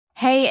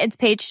Hey, it's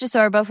Paige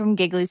DeSorbo from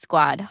Giggly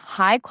Squad.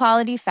 High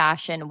quality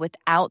fashion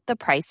without the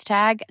price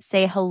tag.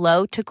 Say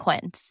hello to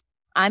Quince.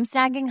 I'm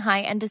snagging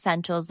high-end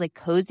essentials like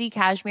cozy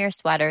cashmere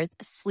sweaters,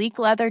 sleek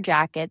leather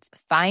jackets,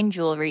 fine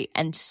jewelry,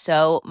 and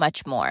so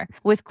much more.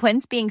 With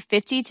Quince being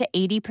 50 to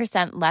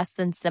 80% less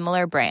than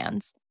similar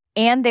brands.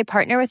 And they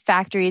partner with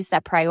factories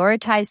that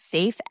prioritize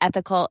safe,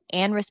 ethical,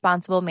 and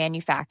responsible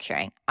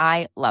manufacturing.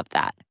 I love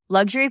that.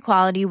 Luxury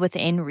quality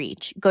within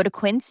reach. Go to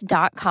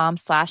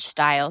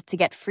quince.com/style to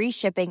get free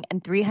shipping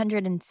and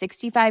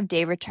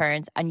 365-day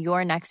returns on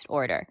your next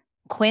order.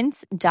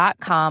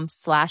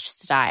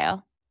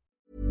 Quince.com/style.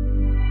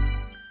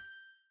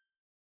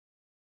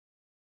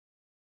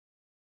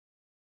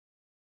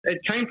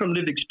 It came from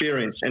lived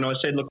experience. And I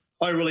said, look,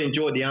 I really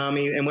enjoyed the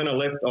army. And when I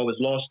left, I was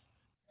lost.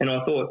 And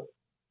I thought,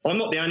 I'm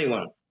not the only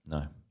one.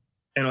 No.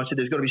 And I said,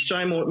 there's got to be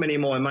many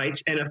of my mates.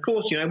 And of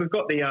course, we've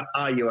got the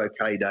Are You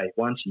OK Day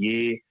once a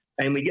year.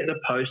 And we get the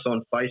posts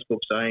on Facebook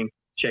saying,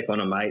 check on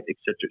a mate, et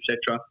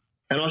cetera.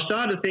 And I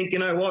started to think, you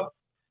know what?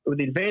 With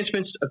the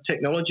advancements of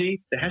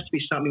technology, there has to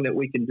be something that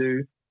we can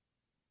do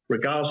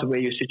regardless of where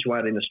you're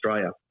situated in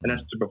Australia. And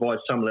that's to provide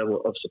some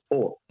level of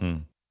support.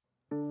 Mm.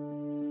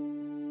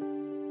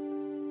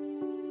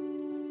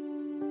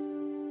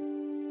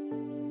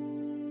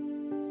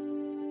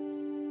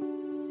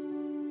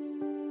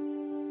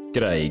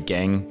 G'day,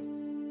 gang.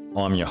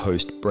 I'm your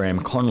host, Bram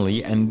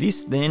Connolly, and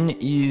this then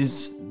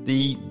is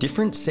the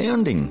different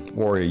sounding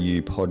Warrior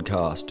U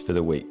podcast for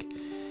the week.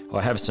 I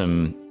have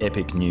some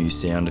epic new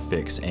sound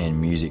effects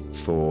and music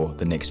for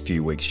the next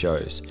few weeks'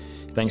 shows,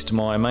 thanks to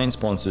my main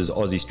sponsors,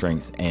 Aussie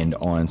Strength and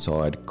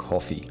Ironside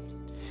Coffee.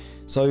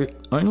 So,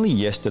 only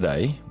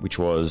yesterday, which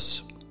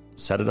was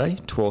Saturday,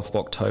 12th of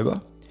October,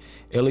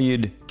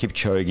 Eliud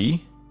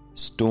Kipchoge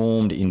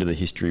stormed into the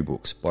history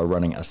books by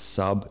running a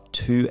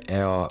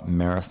sub-2-hour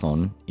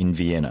marathon in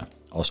Vienna,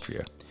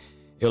 Austria.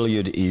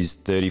 Eliud is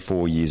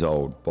 34 years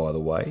old, by the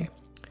way.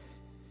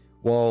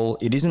 While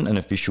it isn't an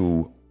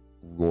official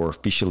or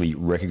officially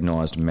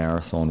recognised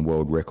marathon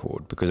world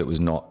record because it was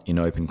not in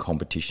open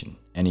competition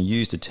and he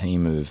used a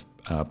team of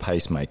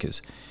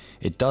pacemakers,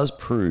 it does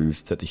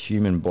prove that the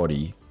human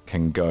body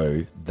can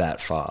go that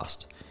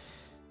fast.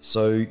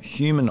 So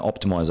human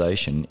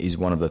optimization is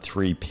one of the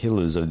three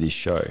pillars of this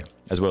show,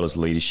 as well as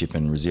leadership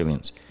and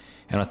resilience.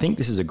 And I think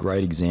this is a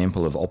great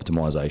example of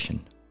optimization.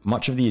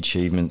 Much of the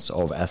achievements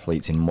of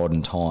athletes in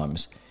modern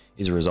times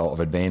is a result of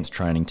advanced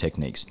training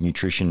techniques,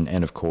 nutrition,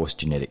 and of course,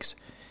 genetics.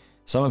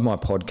 Some of my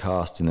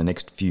podcasts in the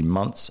next few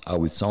months are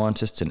with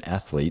scientists and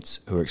athletes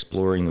who are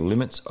exploring the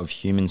limits of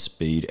human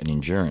speed and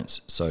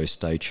endurance, so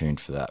stay tuned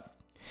for that.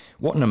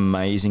 What an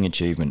amazing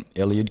achievement.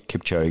 Eliud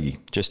Kipchoge,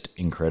 just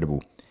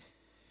incredible.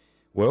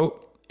 Well,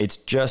 it's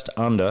just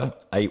under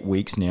 8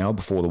 weeks now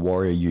before the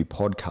Warrior U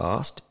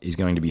podcast is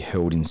going to be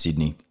held in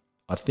Sydney.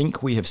 I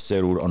think we have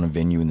settled on a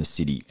venue in the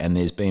city and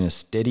there's been a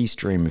steady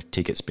stream of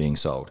tickets being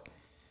sold.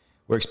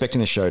 We're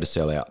expecting the show to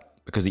sell out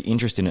because the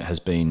interest in it has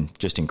been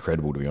just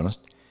incredible, to be honest.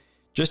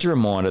 Just a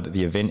reminder that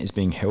the event is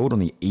being held on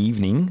the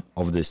evening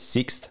of the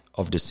 6th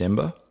of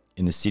December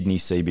in the Sydney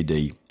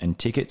CBD and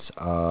tickets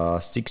are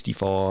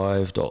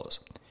 $65.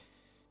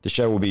 The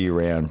show will be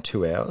around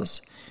 2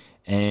 hours.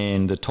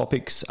 And the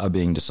topics are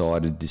being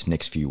decided this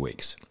next few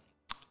weeks.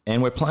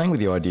 And we're playing with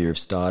the idea of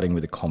starting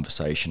with a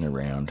conversation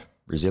around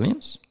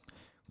resilience,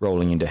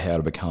 rolling into how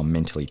to become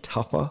mentally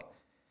tougher,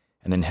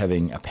 and then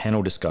having a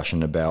panel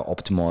discussion about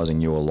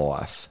optimizing your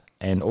life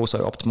and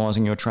also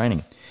optimizing your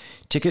training.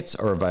 Tickets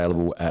are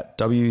available at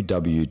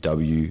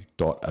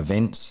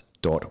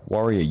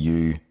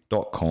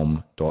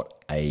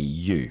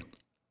www.events.warrioru.com.au.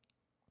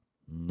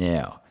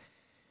 Now,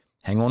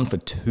 hang on for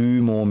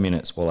 2 more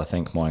minutes while I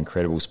thank my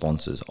incredible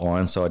sponsors,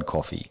 Ironside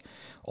Coffee,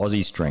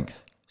 Aussie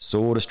Strength,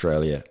 Sword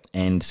Australia,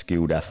 and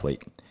Skilled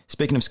Athlete.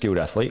 Speaking of Skilled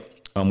Athlete,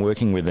 I'm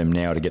working with them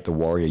now to get the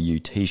Warrior U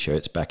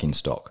t-shirts back in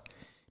stock.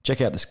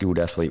 Check out the Skilled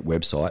Athlete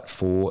website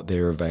for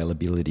their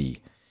availability.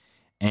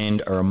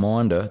 And a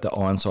reminder that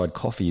Ironside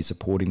Coffee is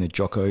supporting the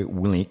Jocko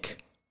Willink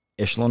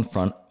Echelon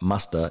Front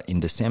muster in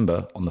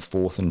December on the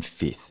 4th and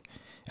 5th.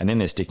 And then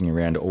they're sticking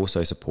around to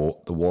also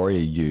support the Warrior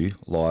U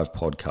live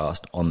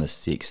podcast on the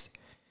 6th.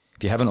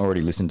 If you haven't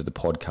already listened to the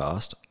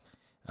podcast,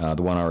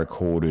 the one I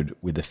recorded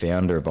with the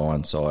founder of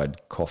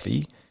Ironside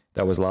Coffee,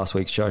 that was last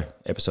week's show,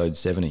 episode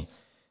 70.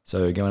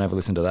 So go and have a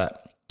listen to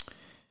that.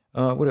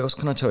 What else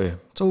can I tell you?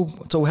 It's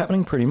all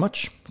happening pretty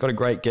much. Got a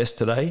great guest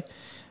today.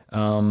 We're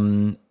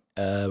going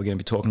to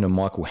be talking to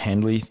Michael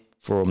Handley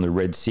from the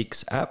Red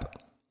 6 app.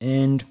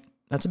 And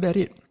that's about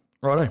it.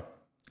 Righto,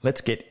 let's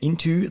get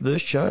into the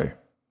show.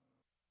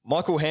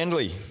 Michael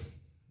Handley.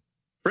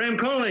 Bram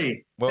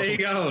Connolly, how you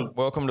going?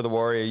 Welcome to the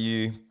Warrior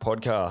U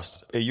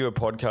podcast. Are you a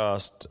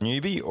podcast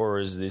newbie or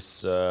is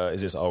this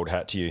old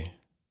hat to you?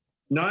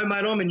 No,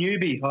 mate, I'm a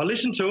newbie. I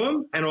listen to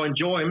them and I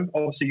enjoy them.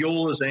 Obviously,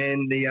 yours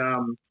and the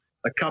a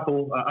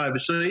couple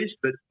overseas,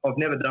 but I've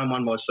never done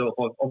one myself.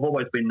 I've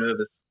always been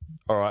nervous.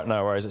 All right,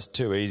 no worries. It's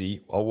too easy.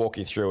 I'll walk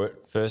you through it.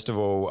 First of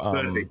all,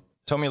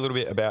 tell me a little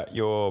bit about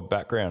your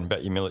background,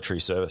 about your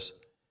military service.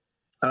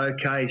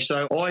 Okay,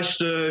 so I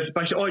served.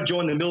 Basically, I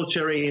joined the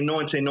military in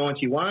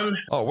 1991.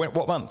 Oh,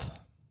 what month?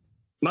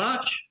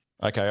 March.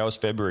 Okay, I was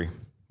February.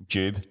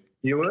 Jube.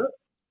 You were?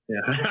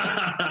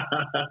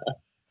 Yeah.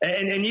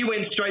 and you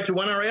went straight to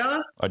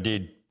 1RAR? I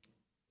did.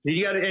 Did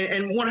you go to,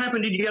 and what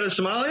happened? Did you go to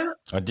Somalia?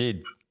 I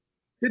did.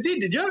 You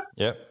did you?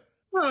 Yep.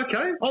 Oh,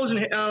 okay. I was in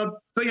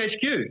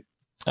BHQ.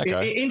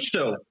 Okay. In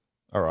Still.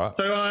 All right.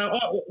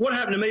 So what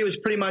happened to me was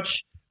pretty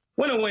much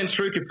when I went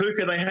through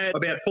Kapuka, they had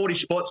about 40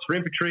 spots for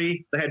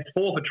infantry. They had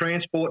 4 for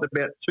transport,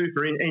 about 2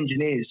 for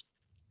engineers.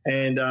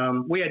 And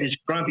we had this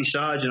grumpy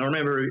sergeant. I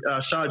remember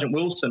Sergeant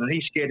Wilson, and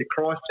he scared the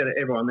Christ out of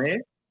everyone there.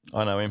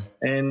 I know him.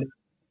 And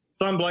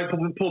some bloke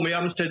pulled me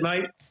up and said,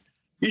 mate,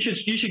 you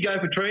should go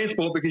for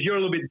transport because you're a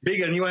little bit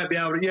bigger and you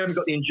haven't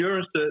got the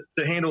endurance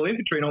to handle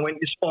infantry. And I went,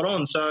 you're spot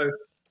on. So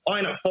I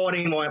ended up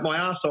fighting my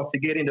ass off to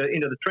get into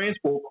the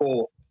transport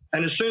corps.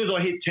 And as soon as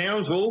I hit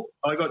Townsville,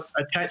 I got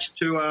attached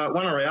to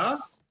 1RAR.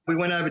 We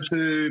went over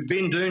to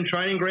Bin Doon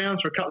training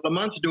grounds for a couple of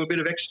months to do a bit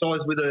of exercise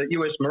with the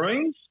US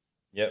Marines.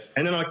 Yep.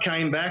 And then I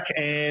came back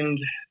and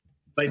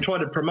they tried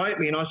to promote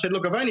me. And I said,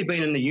 look, I've only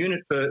been in the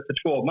unit for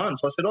 12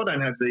 months. I said, I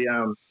don't have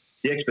the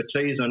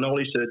expertise or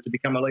knowledge to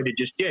become a leader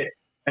just yet.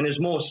 And there's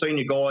more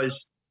senior guys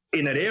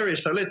in that area.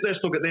 So let's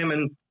look at them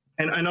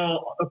and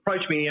I'll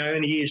approach me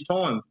in a year's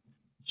time.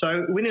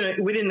 So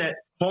within that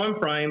time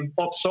frame,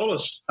 Op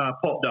Solace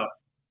popped up.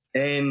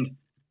 And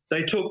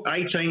they took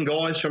 18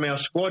 guys from our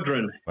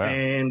squadron. Wow.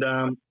 And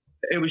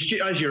it was,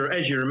 as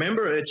you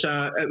remember, it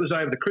was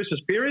over the Christmas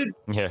period.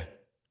 Yeah.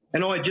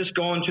 And I had just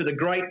gone to the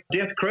Great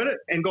Death Credit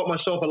and got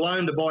myself a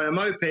loan to buy a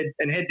moped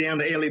and head down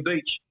to Airlie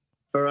Beach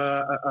for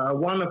a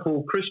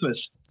wonderful Christmas.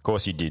 Of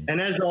course you did.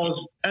 And as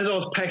I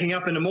was packing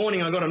up in the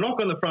morning, I got a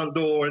knock on the front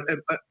door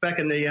back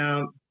in the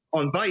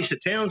on base at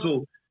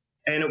Townsville,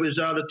 and it was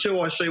the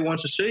 2IC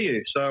wants to see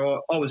you.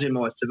 So I was in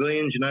my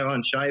civilians,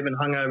 unshaven,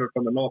 hungover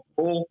from the night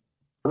before.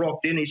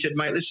 Rocked in. He said,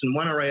 mate, listen,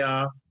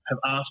 1RAR have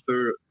asked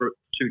for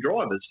 2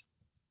 drivers,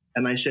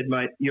 and they said,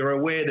 mate, you're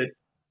aware that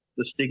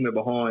the stigma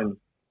behind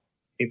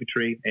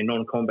infantry and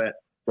non-combat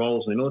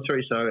roles in the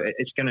military, so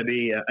it's going to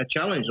be a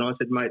challenge. And I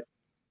said, mate,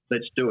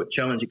 let's do it.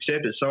 Challenge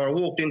accepted. So I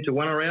walked into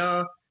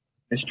 1RAR,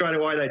 and straight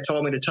away they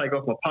told me to take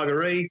off my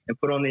puggaree and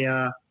put on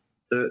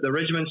the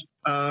regiment's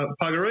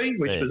puggaree,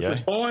 which was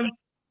fine.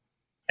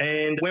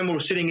 And when we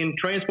were sitting in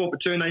transport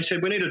platoon, they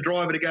said, we need a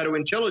driver to go to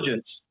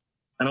intelligence.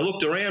 And I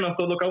looked around. I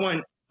thought, look, I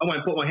won't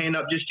put my hand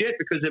up just yet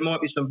because there might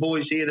be some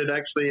boys here that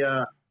actually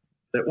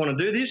that want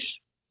to do this.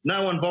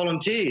 No one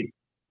volunteered.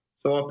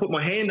 So I put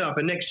my hand up,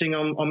 and next thing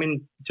I'm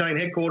in battalion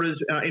headquarters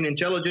in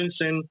intelligence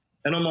and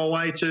on my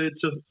way to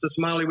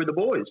Somalia with the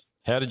boys.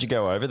 How did you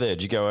go over there?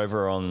 Did you go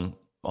over on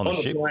the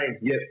ship? On the plane,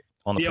 yeah.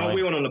 On the plane?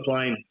 We went on the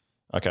plane.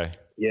 Okay.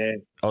 Yeah.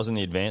 I was in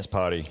the advance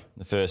party,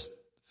 the first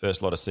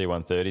lot of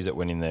C-130s that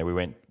went in there.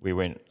 We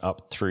went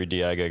up through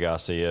Diego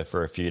Garcia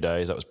for a few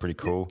days. That was pretty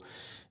cool.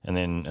 And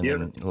then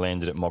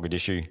landed at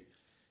Mogadishu.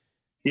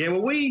 Yeah,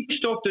 well, we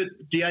stopped at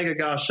Diego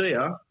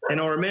Garcia,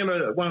 and I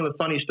remember one of the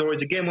funny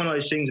stories, again, one of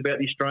those things about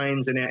the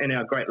Australians and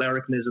our great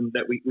larrikinism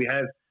that we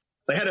have.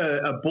 They had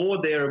a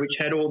board there which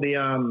had all the,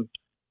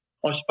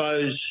 I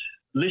suppose,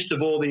 list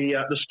of all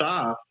the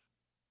staff,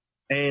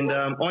 and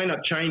I ended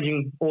up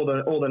changing all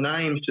the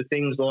names to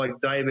things like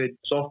David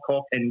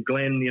Softcock and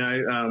Glenn,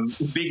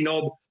 Big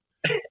Knob,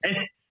 and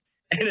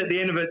at the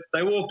end of it,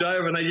 they walked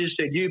over and they just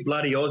said, "You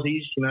bloody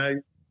Aussies,"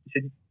 He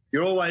said,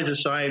 "You're always the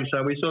same."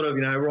 So we sort of,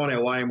 we're on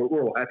our way and we're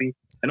all happy.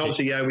 And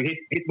obviously, we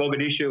hit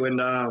Mogadishu,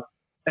 and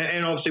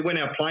obviously when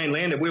our plane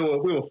landed, we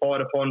were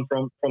fired upon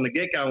from the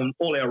get-go, and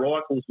all our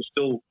rifles were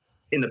still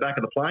in the back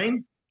of the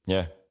plane.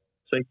 Yeah.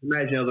 So you can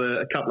imagine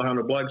a couple of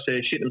hundred blokes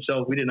there shit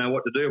themselves. We didn't know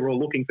what to do. We're all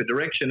looking for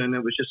direction, and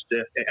it was just,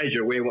 as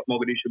you're aware, what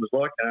Mogadishu was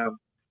like.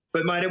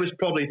 But mate, it was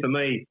probably for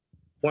me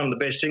one of the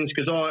best things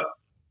because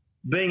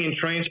being in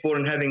transport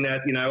and having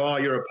that,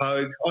 you're a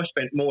pogue. I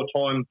spent more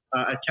time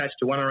attached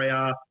to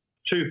 1RAR,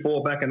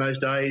 2-4 back in those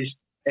days,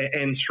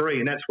 and 3,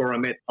 and that's where I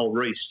met old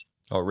Reese.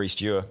 Oh, Reese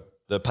Dewar,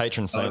 the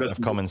patron saint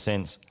of common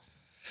sense.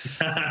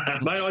 Mate,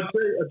 I'll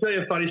tell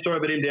you a funny story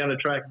about him down the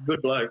track.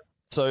 Good bloke.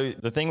 So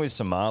the thing with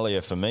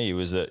Somalia for me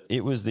was that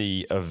it was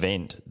the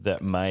event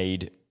that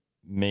made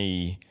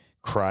me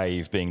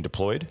crave being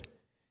deployed.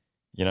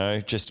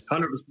 Just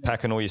 100%.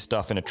 Packing all your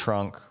stuff in a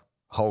trunk,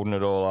 holding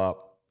it all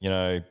up,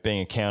 being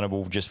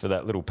accountable just for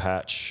that little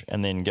patch,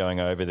 and then going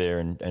over there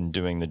and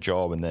doing the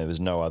job, and there was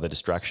no other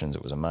distractions.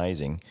 It was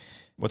amazing.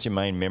 What's your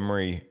main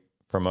memory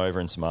from over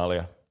in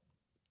Somalia?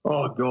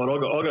 Oh God,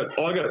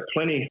 I got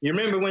plenty. You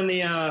remember when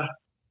the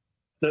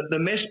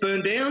mess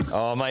burned down?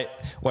 Oh mate,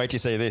 wait till you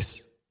see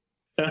this.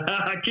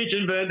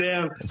 Kitchen burned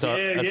down.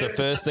 That's the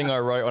first thing I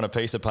wrote on a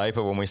piece of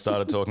paper when we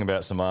started talking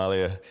about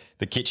Somalia.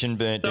 The kitchen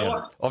burnt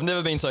down. I've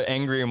never been so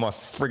angry in my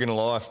friggin'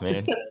 life,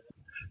 man. Do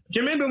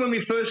you remember when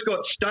we first got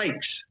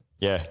steaks?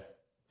 Yeah.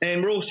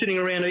 And we're all sitting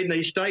around eating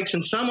these steaks,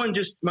 and someone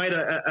just made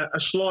a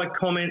slight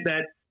comment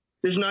that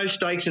there's no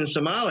steaks in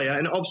Somalia.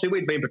 And obviously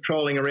we'd been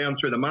patrolling around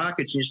through the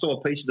markets, and you saw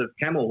pieces of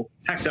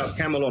hacked up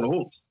camel on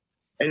hooks.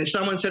 And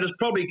someone said, it's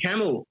probably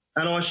camel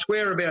and I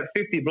swear about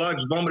 50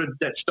 blokes vomited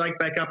that steak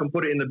back up and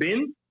put it in the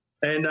bin.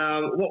 And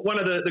one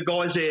of the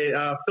guys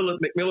there,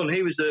 Philip McMillan,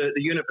 he was the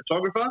unit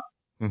photographer.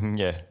 Mm-hmm,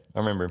 yeah, I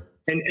remember him.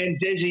 And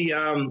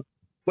Desi,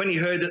 when he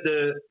heard that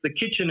the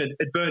kitchen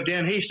had burnt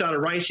down, he started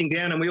racing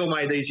down, and we all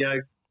made these,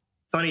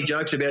 funny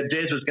jokes about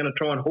Des was going to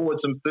try and hoard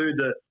some food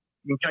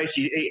in case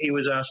he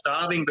was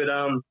starving. But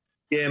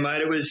yeah,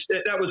 mate,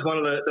 that was one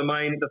of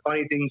the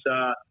funny things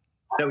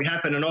that we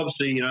happened, and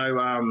obviously,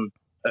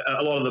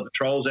 a lot of the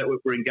patrols that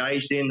we're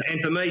engaged in,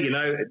 and for me,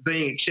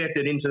 being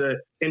accepted into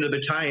the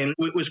battalion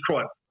was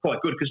quite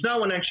good, because no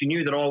one actually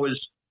knew that I was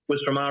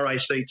from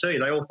RACT. They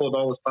all thought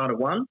I was part of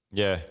one.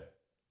 Yeah.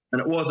 And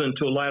it wasn't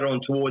until later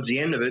on towards the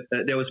end of it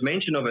that there was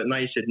mention of it, and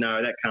they said,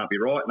 no, that can't be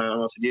right. And I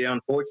said, yeah,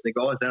 unfortunately,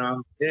 guys,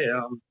 I'm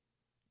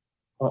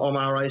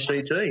RACT.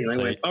 And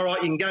they went, all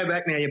right, you can go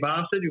back now, you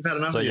bastard. You've had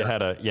enough of it.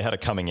 So you had a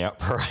coming out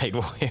parade,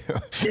 were you?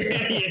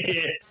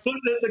 yeah. Look,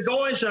 the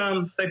guys,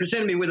 they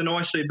presented me with an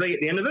ICB at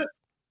the end of it.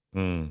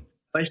 Mm.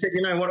 They said,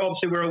 you know what,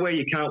 obviously we're aware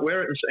you can't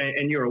wear it,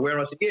 and you're aware.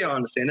 I said, yeah, I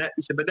understand that.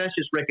 He said, but that's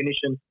just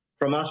recognition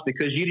from us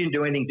because you didn't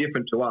do anything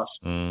different to us.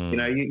 Mm.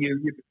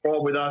 You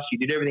patrolled with us. You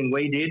did everything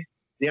we did.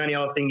 The only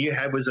other thing you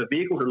had was a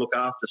vehicle to look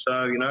after.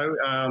 So,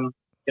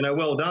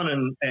 well done.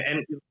 And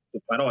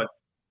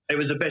it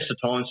was the best of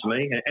times for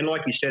me. And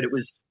like you said,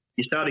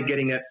 you started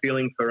getting that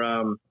feeling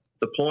for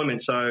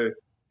deployment. So,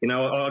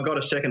 I got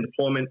a second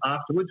deployment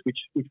afterwards, which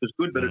was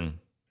good, but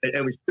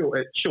it was still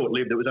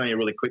short-lived. It was only a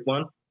really quick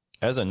one.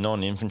 As a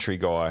non-infantry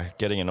guy,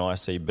 getting an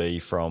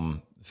ICB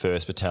from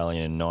 1st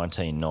Battalion in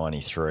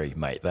 1993,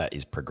 mate, that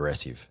is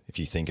progressive if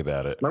you think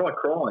about it. But I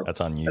cried. That's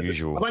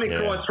unusual. I've only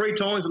cried 3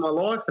 times in my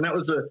life, and that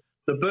was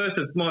the birth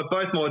of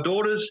both my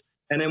daughters,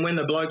 and then when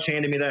the blokes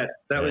handed me that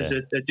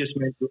was it just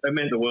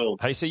meant the world.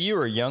 Hey, so you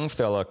were a young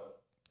fella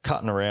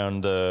cutting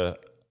around the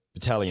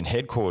battalion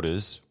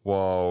headquarters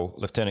while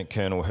Lieutenant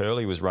Colonel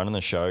Hurley was running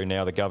the show,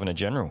 now the Governor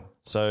General.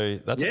 So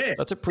that's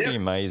a pretty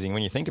amazing,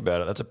 when you think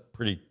about it,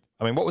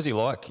 what was he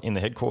like in the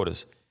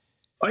headquarters?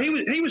 Oh, he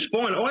was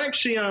fine. I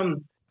actually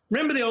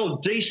remember the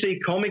old DC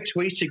comics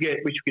we used to get,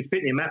 which could fit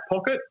in your map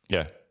pocket.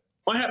 Yeah.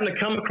 I happened to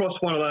come across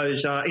one of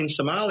those in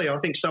Somalia. I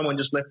think someone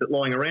just left it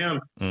lying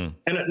around. Mm.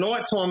 And at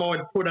night time,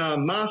 I'd put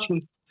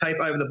masking tape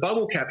over the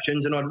bubble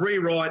captions, and I'd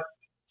rewrite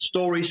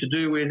stories to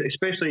do with,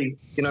 especially,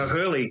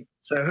 Hurley.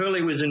 So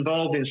Hurley was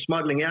involved in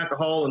smuggling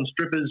alcohol and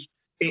strippers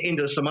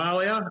into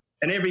Somalia.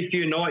 And every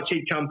few nights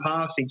he'd come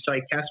past, he'd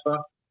say, Casper,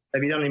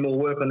 have you done any more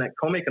work on that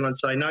comic? And I'd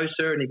say, no,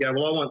 sir. And he'd go,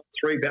 well, I want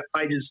 3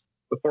 pages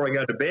before I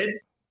go to bed.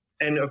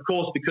 And, of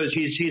course, because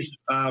his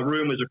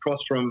room was across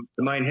from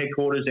the main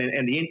headquarters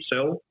and the int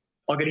cell,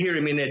 I could hear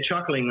him in there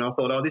chuckling, and I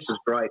thought, oh, this is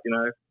great,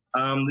 The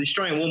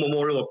Australian War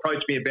Memorial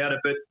approached me about it,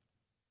 but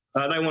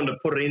they wanted to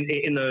put it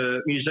in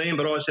the museum.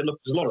 But I said, look,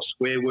 there's a lot of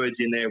swear words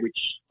in there, which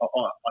I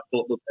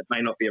thought, look, it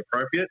may not be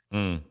appropriate.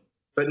 Mm.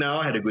 But no,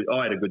 I had a good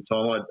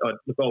time. I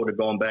would have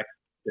gone back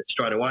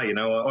straight away.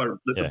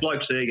 The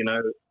blokes there,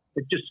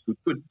 it's just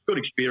good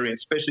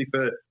experience, especially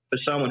for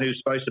someone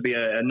who's supposed to be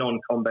a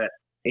non-combat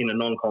in a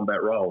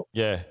non-combat role.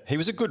 Yeah, he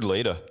was a good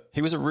leader.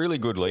 He was a really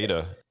good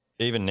leader.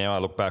 Even now I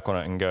look back on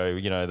it and go,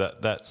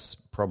 that's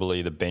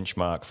probably the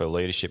benchmark for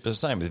leadership. It's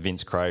the same with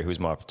Vince Cray, who was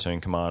my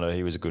platoon commander.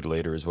 He was a good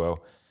leader as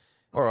well.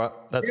 All right,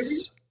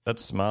 that's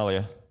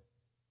Somalia.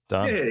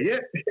 Done. Yeah.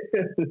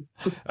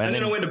 and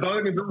then I went to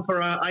Bougainville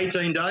for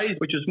 18 days,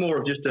 which was more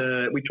of just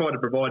we tried to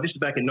provide, this is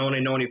back in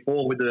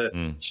 1994 with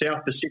the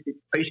South Pacific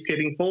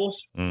Peacekeeping Force,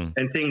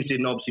 and things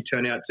didn't obviously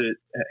turn out to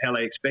how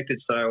they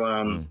expected.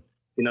 So,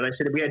 they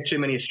said we had too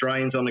many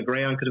Australians on the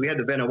ground because we had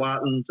the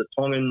Vanuatuans, the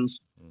Tongans,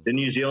 the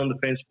New Zealand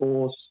Defence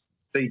Force,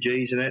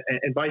 Fijis,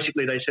 and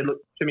basically they said, look,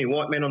 too many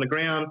white men on the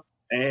ground,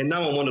 and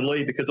no one wanted to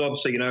leave because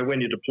obviously,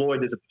 when you're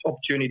deployed, there's an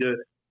opportunity to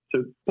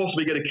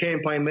possibly get a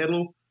campaign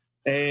medal.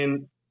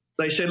 And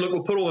they said, look,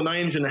 we'll put all the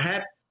names in the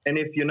hat, and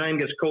if your name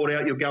gets called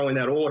out, you'll go in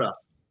that order.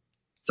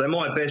 So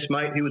my best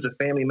mate, he was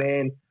a family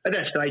man. At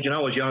that stage, I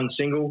was young,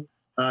 single.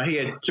 He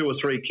had 2 or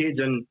 3 kids,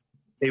 and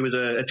he was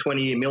a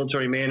 20-year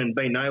military man and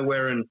been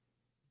nowhere. And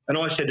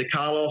I said to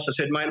Carlos, I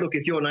said, mate, look,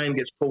 if your name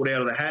gets pulled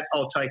out of the hat,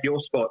 I'll take your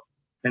spot.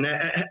 And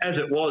as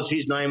it was,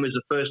 his name was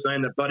the first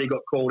name that Buddy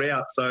got called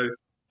out. So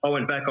I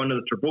went back onto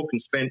the Tobruk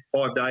and spent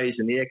 5 days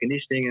in the air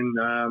conditioning.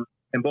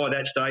 And by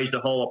that stage,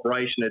 the whole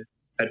operation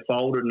had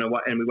folded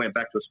and we went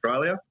back to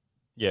Australia.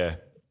 Yeah.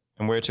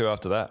 And where to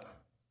after that?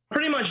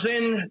 Pretty much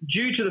then,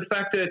 due to the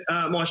fact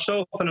that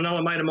myself and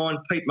another mate of mine,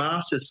 Pete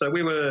Masters, so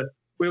we were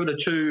the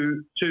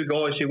two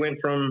guys who went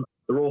from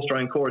the Royal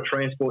Australian Corps of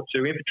Transport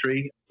to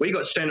infantry. We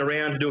got sent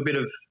around to do a bit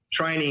of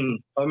training.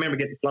 I remember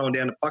getting flown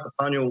down to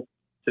Puckapunyal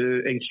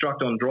to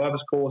instruct on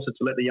driver's courses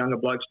to let the younger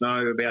blokes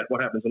know about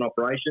what happens in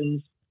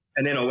operations.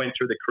 And then I went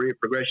through the career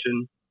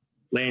progression,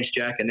 Lance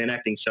Jack, and then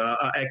acting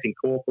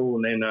corporal.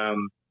 And then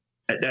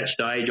at that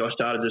stage, I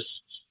started to,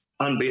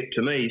 unbeknownst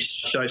to me,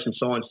 show some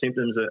signs,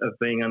 symptoms of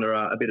being under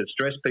a bit of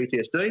stress,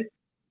 PTSD.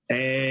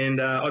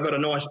 And I got a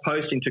nice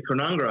posting to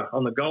Cronulla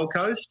on the Gold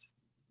Coast.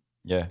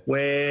 Yeah,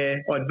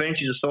 where I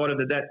eventually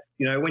decided that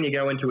when you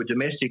go into a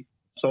domestic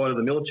side of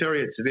the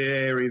military, it's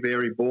very,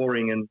 very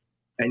boring. And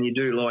and you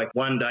do like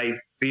 1 day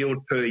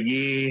field per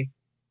year.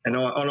 And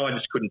I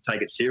just couldn't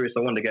take it serious.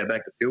 I wanted to go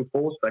back to field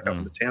force, back up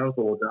to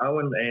Townsville or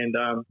Darwin. And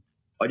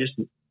I just,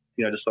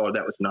 decided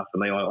that was enough for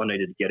me. I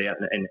needed to get out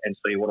and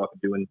see what I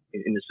could do in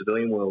the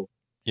civilian world.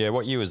 Yeah,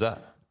 what year was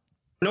that?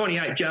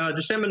 98,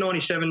 December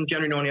 97,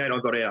 January 98, I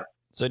got out.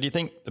 So do you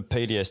think the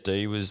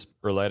PTSD was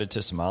related to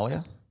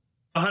Somalia?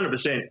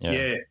 100%,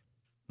 yeah.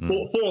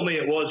 For me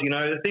it was,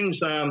 the things,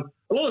 a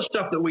lot of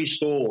stuff that we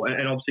saw,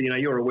 and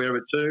obviously, you're aware of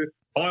it too.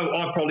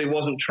 I probably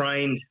wasn't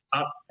trained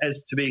up as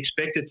to be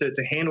expected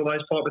to handle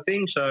those type of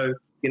things. So,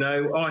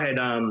 I had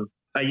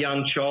a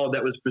young child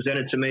that was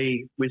presented to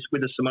me with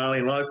the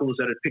Somalian locals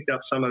that had picked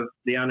up some of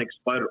the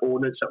unexploded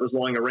ordnance that was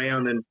lying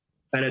around, and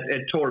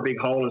it tore a big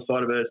hole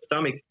inside of her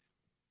stomach.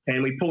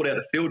 And we pulled out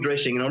the field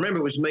dressing. And I remember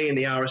it was me and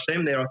the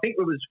RSM there. I think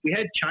we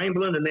had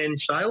Chamberlain and then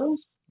Sales.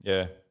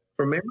 Yeah.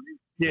 From memory.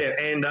 Yeah.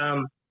 And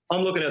I'm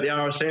looking at the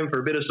RSM for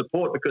a bit of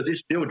support because this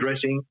field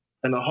dressing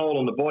and the hole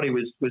on the body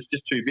was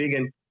just too big.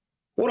 And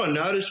what I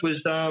noticed was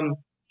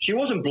she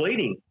wasn't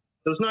bleeding.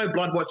 There was no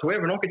blood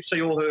whatsoever, and I could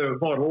see all her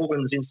vital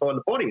organs inside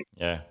the body.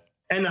 Yeah.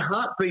 And the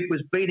heartbeat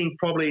was beating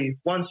probably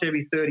once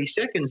every 30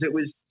 seconds. It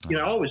was,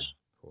 I was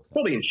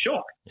probably in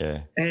shock.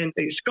 Yeah. And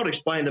Scott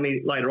explained to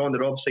me later on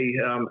that obviously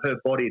her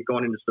body had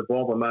gone into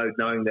survival mode,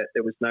 knowing that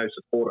there was no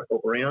support or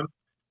help around.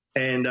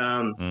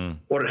 And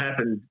what had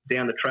happened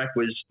down the track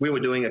was we were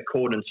doing a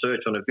cordon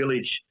search on a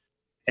village,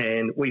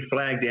 and we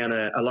flagged down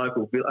a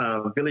local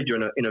villager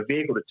in a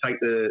vehicle to take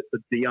the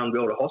young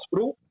girl to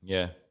hospital.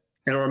 Yeah.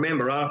 And I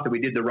remember after we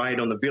did the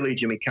raid on the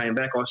village and we came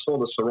back, I saw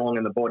the sarong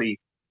and the body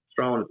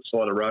thrown at the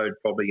side of the road,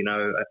 probably,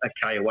 a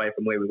K away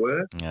from where we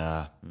were.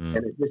 Yeah. And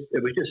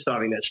it was just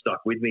something that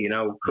stuck with me,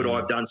 could I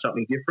have done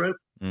something different?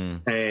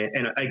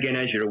 And again,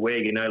 as you're aware,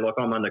 like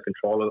I'm under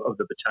control of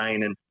the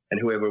battalion and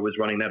whoever was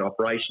running that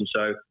operation.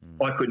 So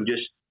I couldn't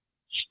just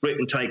split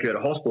and take her to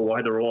hospital. I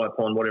had to rely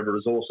upon whatever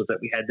resources that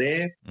we had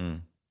there.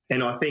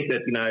 And I think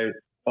that,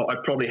 I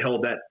probably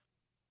held that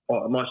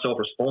myself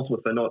responsible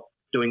for not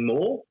doing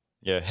more.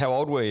 Yeah. How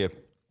old were you?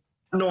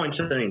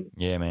 19.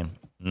 Yeah,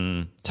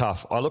 man.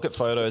 Tough. I look at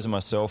photos of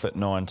myself at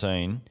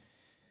 19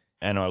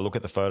 and I look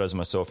at the photos of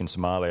myself in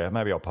Somalia.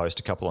 Maybe I'll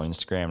post a couple on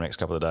Instagram next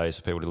couple of days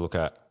for people to look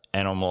at.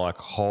 And I'm like,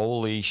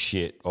 holy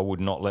shit, I would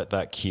not let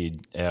that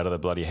kid out of the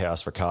bloody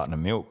house for a carton of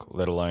milk,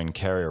 let alone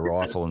carry a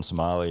rifle in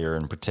Somalia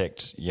and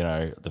protect,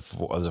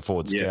 as a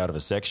forward scout of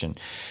a section.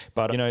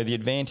 But, the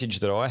advantage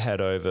that I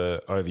had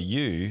over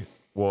you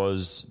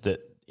was that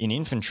in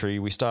infantry,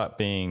 we start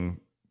being,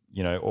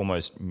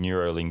 almost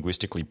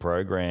neuro-linguistically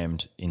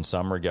programmed in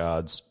some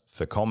regards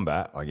for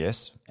combat, I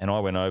guess. And I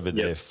went over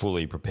there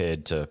fully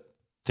prepared to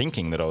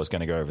thinking that I was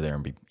going to go over there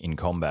and be in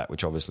combat,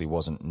 which obviously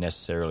wasn't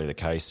necessarily the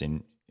case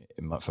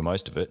for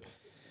most of it.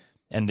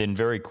 And then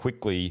very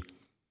quickly,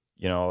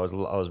 I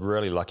was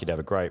really lucky to have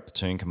a great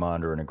platoon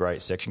commander and a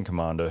great section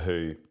commander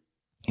who,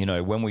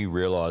 when we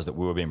realised that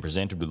we were being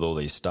presented with all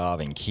these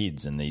starving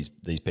kids and these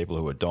people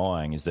who were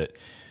dying, is that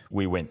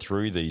we went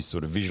through these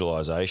sort of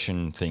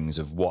visualization things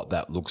of what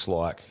that looks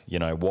like,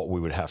 what we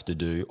would have to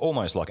do,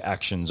 almost like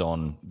actions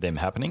on them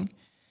happening,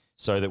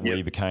 so that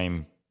we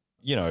became,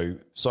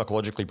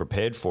 psychologically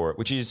prepared for it,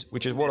 which is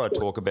what I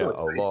talk about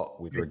a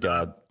lot with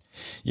regard.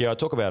 Yeah, I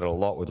talk about it a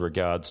lot with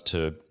regards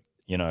to,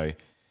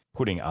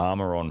 putting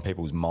armor on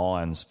people's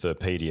minds for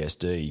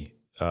PTSD.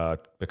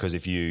 Because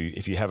if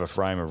you have a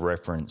frame of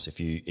reference, if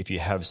you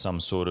have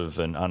some sort of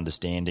an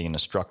understanding and a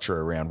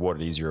structure around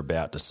what it is you're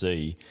about to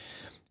see,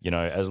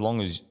 as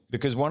long as,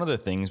 because one of the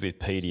things with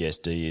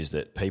PTSD is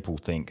that people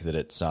think that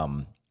it's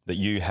that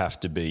you have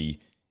to be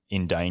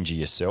in danger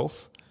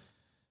yourself,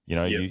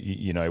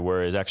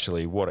 whereas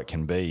actually what it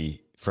can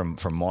be from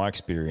my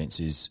experience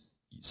is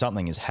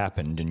something has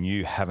happened and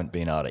you haven't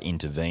been able to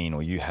intervene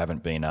or you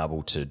haven't been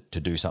able to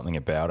do something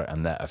about it,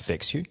 and that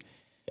affects you.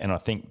 And I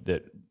think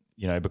that,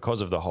 because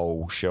of the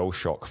whole shell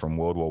shock from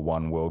World War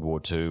I, World War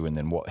II, and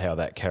then how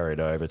that carried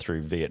over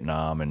through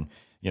Vietnam and,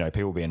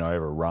 people being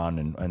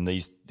overrun and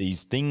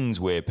these things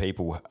where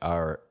people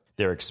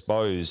they're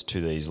exposed to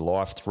these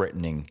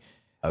life-threatening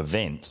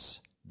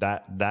events,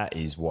 that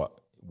is what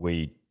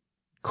we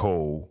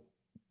call,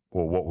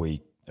 or what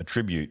we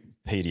attribute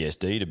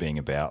PTSD to being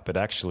about. But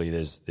actually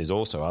there's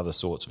also other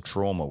sorts of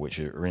trauma which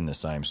are in the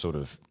same sort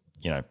of,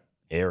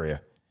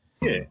 area.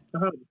 Yeah,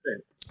 100%.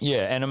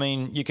 Yeah, and I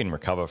mean, you can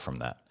recover from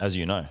that, as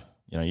you know.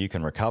 You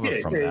can recover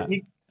from that.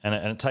 And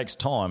it takes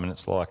time, and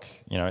it's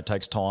like, it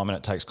takes time and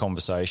it takes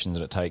conversations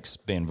and it takes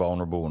being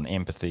vulnerable and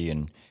empathy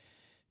and,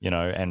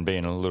 and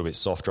being a little bit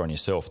softer on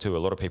yourself too. A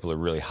lot of people are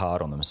really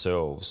hard on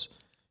themselves,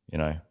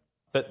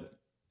 But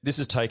this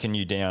has taken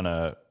you down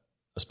a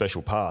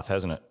special path,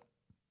 hasn't it?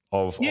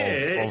 Of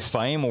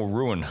fame or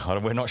ruin.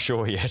 We're not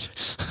sure yet.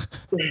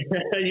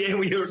 Yeah,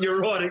 well, you're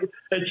right.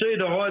 It's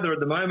either at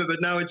the moment,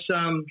 but no, it's,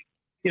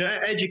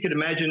 as you can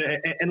imagine,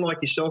 and like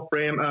yourself,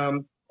 Bram,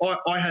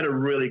 I had a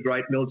really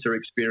great military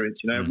experience.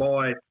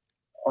 I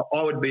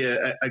would be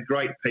a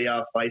great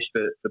PR face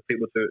for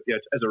people to,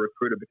 as a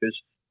recruiter,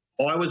 because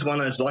I was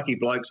one of those lucky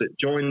blokes that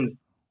joined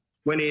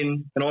went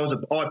in, and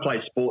I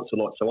played sports a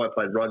lot. So I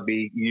played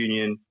rugby,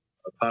 union,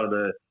 part of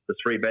the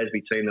 3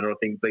 Basby team that I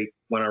think beat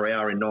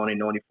 1RAR in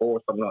 1994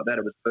 or something like that.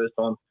 It was the first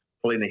time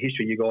probably in the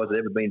history you guys had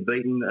ever been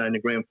beaten in the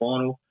grand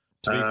final.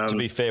 To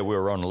be fair, we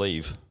were on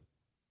leave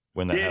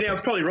when that happened.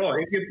 Yeah, probably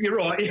right. You're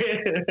right.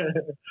 Yeah.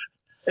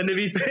 And to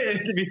be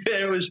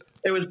fair,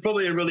 it was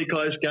probably a really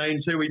close game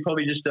too. We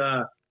probably just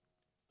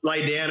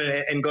laid down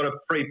and got a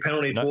free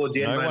penalty towards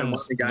the end.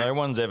 No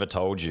one's ever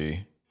told you,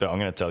 but I'm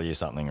going to tell you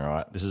something,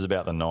 right? This is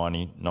about the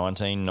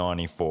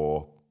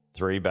 1994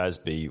 3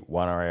 Basby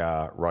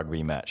 1RAR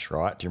rugby match,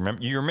 right? Do you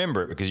remember? You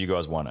remember it because you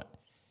guys won it.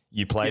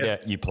 You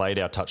played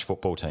our touch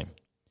football team.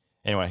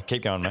 Anyway,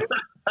 keep going, mate.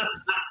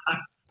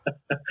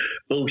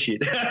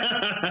 Bullshit.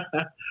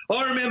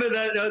 I remember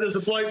that there's a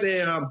bloke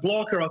there,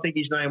 Blocker, I think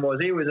his name was.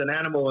 He was an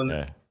animal, and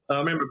I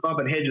remember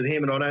bumping heads with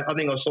him, and I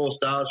think I saw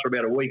stars for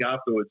about a week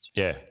afterwards.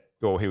 Yeah.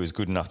 Well, he was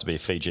good enough to be a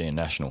Fijian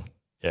national.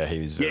 Yeah, he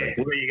was very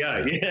good. There you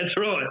go. Yeah, that's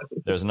right.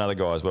 There was another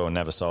guy as well,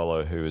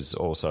 Navasolo, who was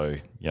also,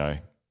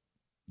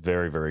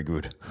 very, very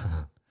good.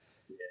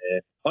 Yeah.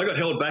 I got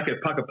held back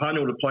at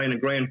Puckapunyal to play in a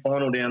grand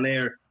final down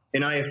there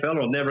in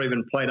AFL. I've never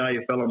even played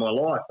AFL in my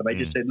life. And they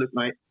just said, look,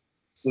 mate,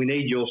 we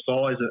need your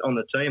size on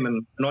the team.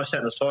 And I sat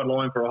on the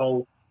sideline for a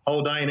whole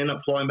day and ended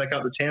up flying back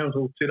up to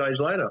Townsville 2 days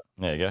later.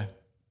 There you go.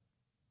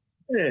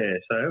 Yeah,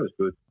 so it was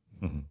good.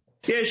 Mm-hmm.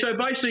 Yeah, so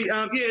basically,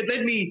 it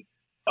led me,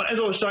 as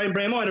I was saying,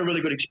 Bram, I had a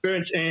really good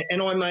experience.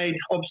 And I made,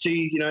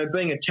 obviously,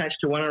 being attached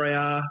to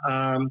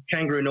 1RAR,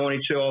 Kangaroo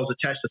 92, I was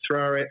attached to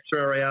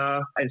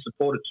 3RAR and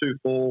supported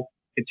 2-4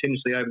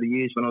 continuously over the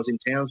years when I was in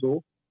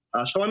Townsville.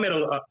 So I met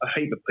a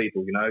heap of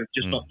people,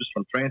 just not just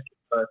from transfer.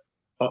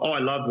 So I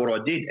loved what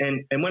I did.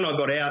 And when I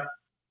got out,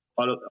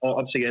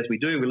 obviously, as we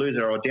do, we lose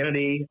our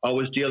identity. I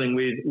was dealing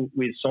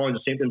with signs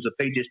and symptoms of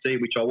PTSD,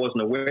 which I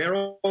wasn't aware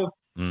of.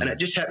 And it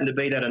just happened to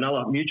be that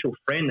another mutual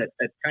friend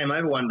that came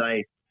over one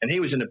day, and he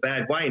was in a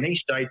bad way, and he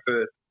stayed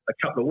for a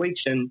couple of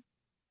weeks. And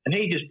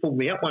he just pulled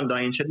me up one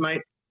day and said,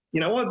 mate,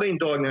 I've been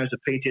diagnosed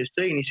with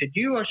PTSD. And he said,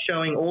 you are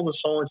showing all the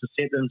signs and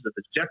symptoms of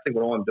exactly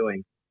what I'm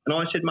doing. And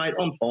I said, mate,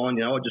 I'm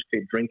fine. I'll just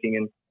keep drinking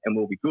and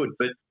we'll be good.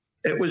 But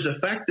it was the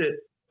fact that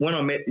when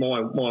I met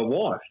my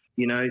wife,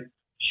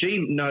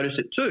 she noticed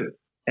it too.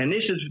 And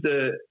this is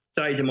the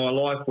stage of my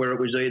life where it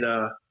was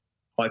either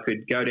I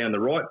could go down the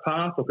right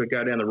path or could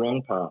go down the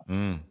wrong path.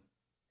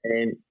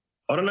 And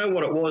I don't know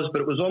what it was,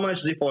 but it was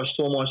almost as if I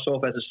saw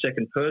myself as a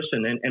second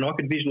person and I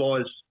could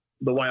visualise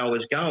the way I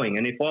was going.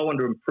 And if I wanted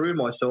to improve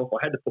myself,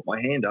 I had to put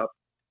my hand up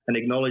and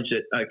acknowledge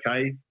that,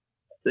 okay,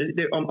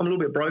 I'm a little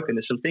bit broken.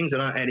 There's some things that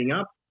aren't adding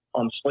up.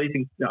 I'm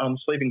sleeping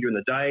during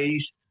the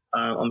days.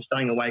 I'm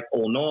staying awake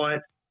all night.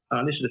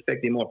 This is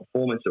affecting my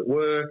performance at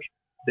work.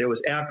 There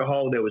was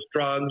alcohol. There was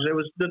drugs. There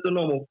was the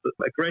normal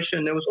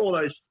aggression. There was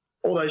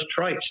all those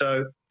traits.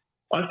 So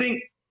I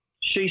think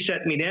she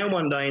sat me down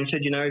one day and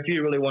said, if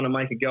you really want to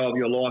make a go of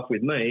your life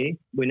with me,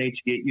 we need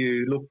to get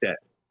you looked at.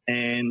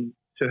 And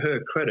to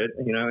her credit,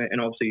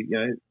 and obviously,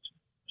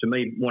 to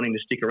me wanting to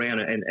stick around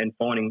and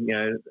finding,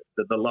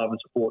 the love and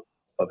support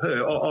of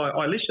her,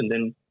 I listened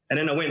and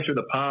then I went through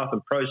the path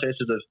and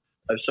processes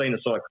of seeing a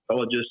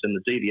psychologist and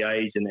the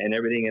DVAs and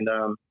everything.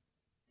 And,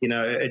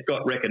 it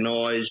got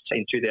recognised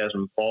in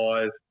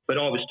 2005, but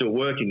I was still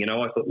working. I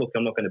thought, look,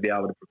 I'm not going to be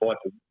able to provide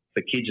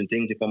for kids and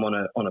things if I'm on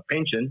a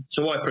pension.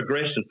 So I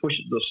progressed and pushed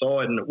it to the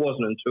side, and it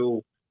wasn't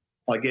until,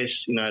 I guess,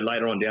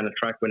 later on down the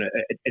track when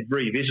it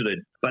revisited.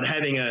 But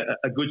having a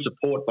good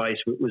support base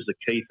was the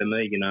key for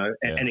me,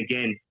 and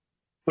again,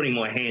 putting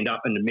my hand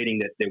up and admitting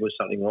that there was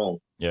something wrong.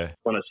 Yeah.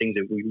 One of the things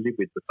that we live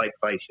with, the fake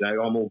face,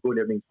 I'm all good,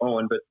 everything's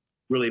fine, but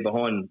really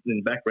behind in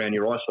the background,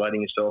 you're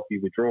isolating yourself,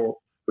 you're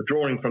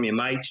withdrawing from your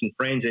mates and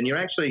friends, and you're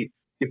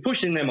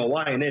pushing them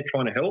away and they're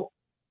trying to help.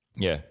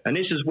 Yeah. And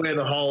this is where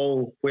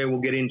where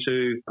we'll get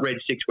into Red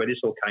 6, where this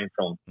all came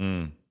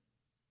from.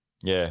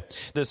 Yeah.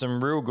 There's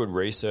some real good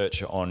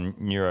research on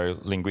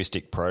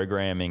neuro-linguistic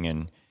programming,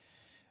 and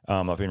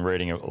I've been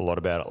reading a lot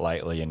about it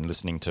lately and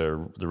listening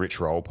to the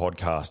Rich Roll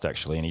podcast,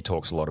 actually, and he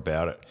talks a lot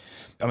about it.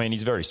 I mean,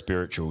 he's very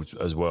spiritual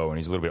as well, and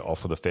he's a little bit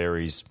off of the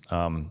fairies.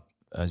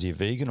 Is he a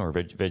vegan or a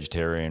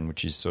vegetarian,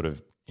 which is sort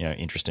of,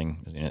 interesting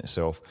in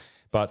itself.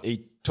 But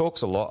he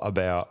talks a lot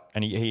about,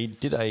 and he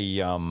did a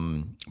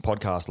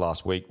podcast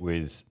last week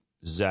with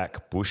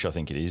Zach Bush, I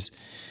think it is,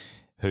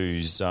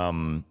 who's,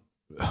 one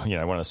of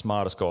the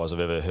smartest guys I've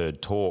ever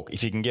heard talk,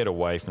 if you can get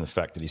away from the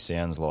fact that he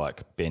sounds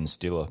like Ben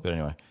Stiller. But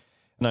anyway,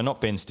 no, not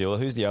Ben Stiller.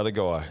 Who's the other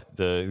guy?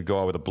 The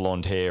guy with the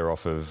blonde hair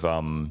off of,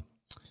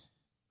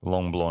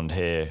 long blonde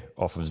hair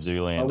off of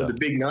Zoolander. Oh, with the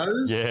big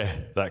nose? Yeah,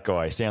 that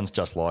guy. He sounds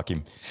just like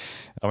him.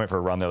 I went for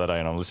a run the other day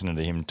and I'm listening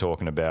to him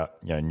talking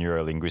about,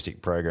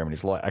 neuro-linguistic programming.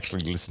 It's like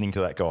actually listening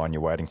to that guy and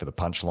you're waiting for the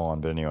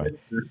punchline. But anyway,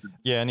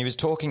 yeah, and he was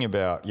talking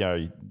about,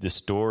 the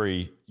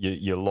story,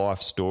 your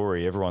life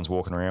story. Everyone's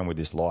walking around with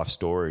this life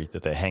story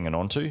that they're hanging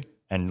on to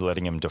and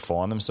letting them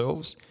define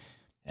themselves.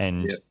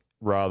 And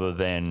rather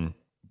than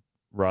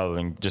rather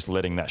than just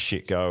letting that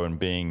shit go and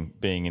being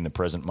in the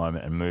present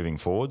moment and moving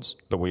forwards.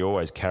 But we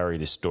always carry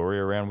this story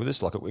around with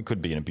us. Like it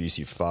could be an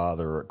abusive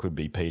father, or it could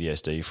be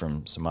PTSD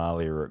from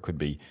Somalia, or it could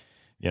be,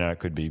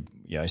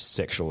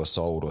 sexual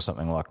assault or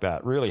something like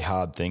that. Really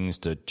hard things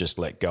to just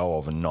let go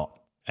of and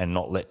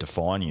not let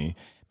define you.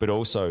 But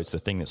also it's the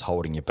thing that's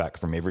holding you back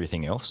from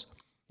everything else.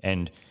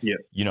 And,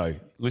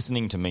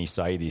 listening to me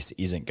say this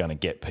isn't going to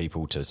get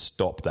people to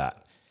stop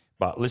that.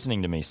 But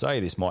listening to me say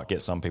this might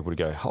get some people to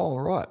go, oh, all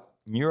right,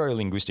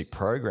 neuro-linguistic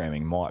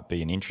programming might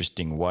be an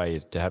interesting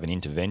way to have an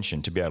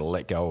intervention to be able to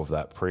let go of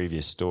that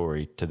previous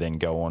story to then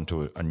go on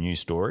to a new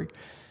story.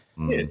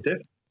 Yeah,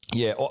 definitely.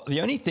 Yeah,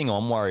 the only thing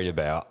I'm worried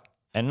about,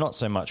 and not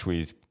so much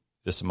with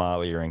the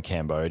Somalia and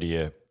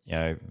Cambodia,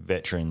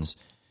 veterans,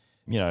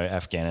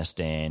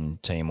 Afghanistan,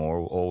 Timor,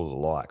 all the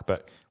like,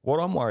 but what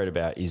I'm worried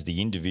about is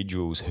the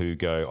individuals who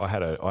go, I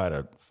had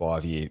a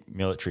 5-year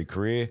military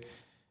career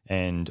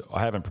and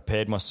I haven't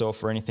prepared myself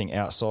for anything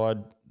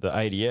outside the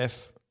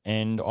ADF,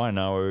 and I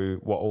know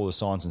what all the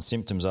signs and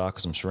symptoms are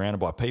because I'm surrounded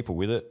by people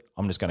with it.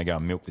 I'm just going to go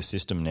and milk the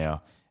system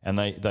now. And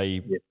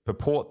they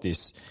purport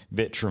this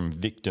veteran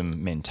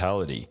victim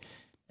mentality,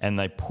 and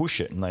they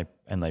push it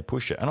and they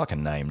push it. And I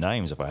can name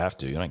names if I have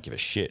to. I don't give a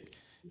shit,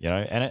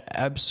 And it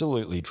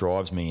absolutely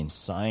drives me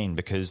insane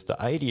because the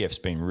ADF's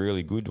been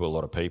really good to a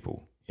lot of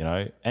people,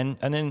 And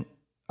then,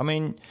 I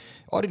mean,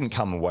 I didn't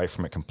come away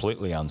from it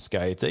completely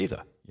unscathed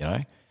either,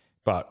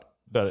 But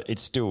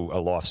it's still a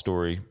life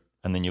story.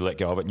 And then you let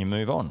go of it and you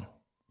move on,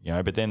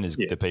 But then there's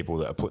the people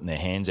that are putting their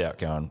hands out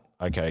going,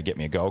 okay, get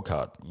me a gold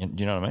card.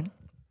 You know what I mean?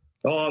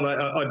 Oh, mate,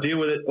 I deal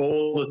with it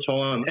all the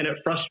time. And it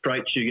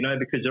frustrates you,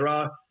 because there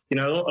are, a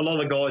lot of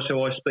the guys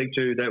who I speak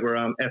to that were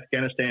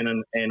Afghanistan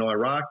and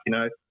Iraq,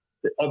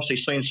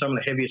 obviously seen some of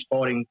the heaviest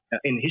fighting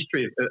in the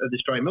history of the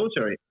Australian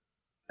military.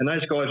 And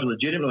those guys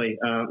legitimately,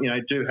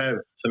 do have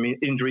some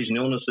injuries and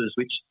illnesses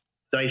which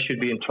they should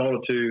be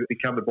entitled to be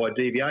covered by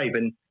DVA.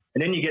 And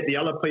then you get the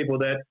other people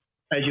that,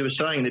 as you were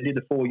saying, they did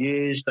the 4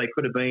 years. They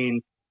could have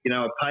been,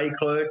 a pay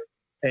clerk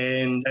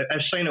and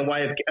have seen a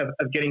way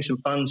of getting some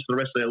funds for the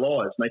rest of their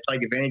lives. And they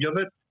take advantage of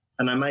it,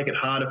 and they make it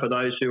harder for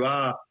those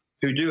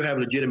who do have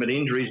legitimate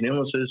injuries and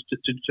illnesses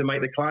to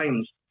make the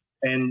claims.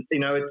 And,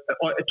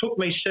 it took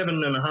me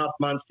 7.5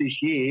 months this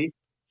year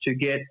to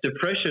get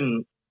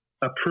depression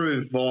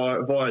approved via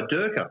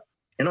DIRCA.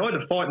 And I had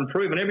to fight and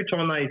prove. And every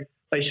time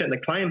they sent the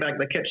claim back,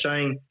 they kept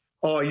saying,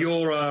 oh,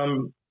 your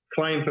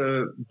claim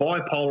for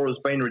bipolar has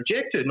been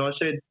rejected. And I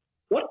said,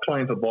 what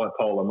claim for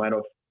bipolar, mate?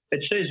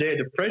 It says there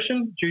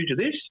depression due to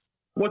this.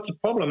 What's the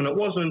problem? And it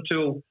wasn't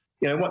until,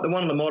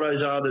 one of the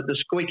mottos are that the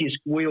squeakiest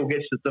wheel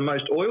gets the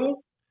most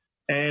oil.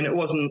 And it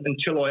wasn't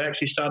until I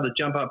actually started to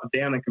jump up and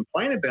down and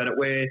complain about it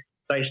where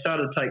they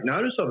started to take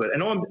notice of it.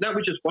 And that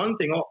was just one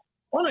thing.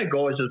 I know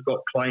guys have got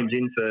claims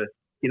in for,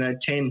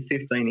 10,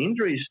 15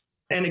 injuries.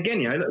 And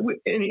again,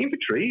 in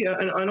infantry,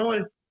 and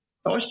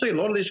I see a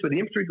lot of this with the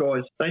infantry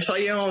guys. They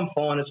say, yeah, I'm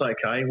fine, it's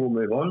okay, we'll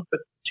move on. But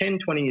 10,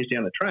 20 years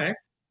down the track,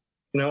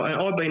 and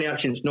I've been out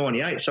since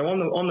 98. So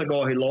I'm the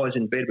guy who lies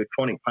in bed with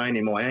chronic pain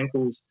in my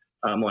ankles,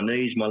 my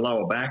knees, my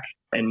lower back,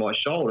 and my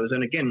shoulders.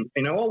 And again,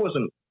 I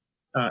wasn't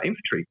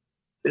infantry.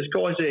 There's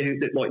guys there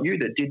like you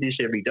that did this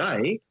every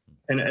day.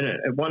 And I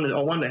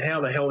wonder how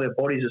the hell their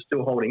bodies are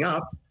still holding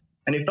up.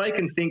 And if they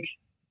can think,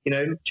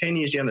 10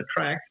 years down the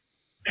track,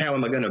 how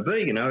am I going to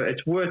be?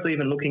 It's worth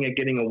even looking at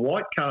getting a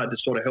white card to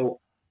sort of help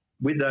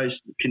with those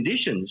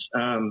conditions,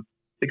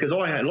 because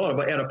I had a lot of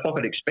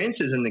out-of-pocket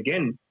expenses. And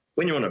again,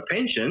 when you're on a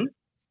pension,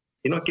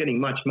 you're not getting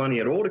much money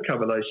at all to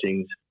cover those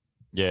things.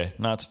 Yeah,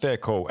 no, it's a fair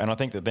call. And I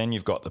think that then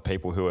you've got the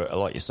people who are,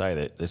 like you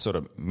say, they're sort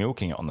of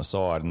milking it on the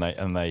side, and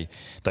they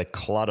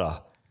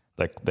clutter.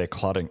 They're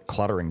cluttering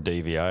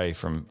DVA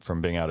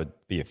from being able to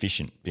be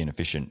efficient.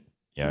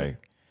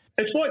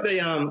 It's like the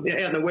out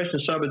in the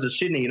western suburbs of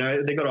Sydney.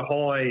 They've got a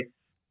high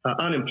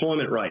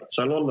unemployment rate,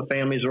 so a lot of the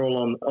families are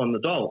all on the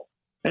dole.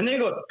 And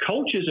they've got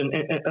cultures and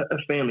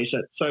families.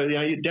 So,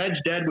 your dad's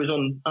dad was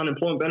on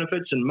unemployment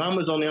benefits and mum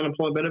was on the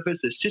unemployment benefits.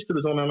 His sister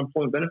was on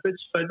unemployment benefits.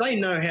 So they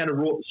know how to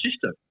rot the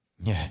system.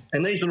 Yeah.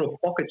 And these little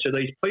pockets of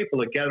these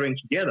people are gathering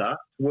together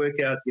to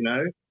work out,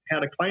 how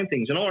to claim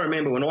things. And I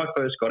remember when I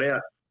first got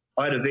out,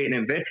 I had a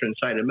Vietnam veteran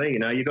say to me,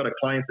 you've got to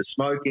claim for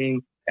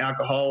smoking,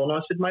 alcohol. And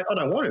I said, mate, I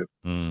don't want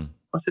to.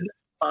 I said,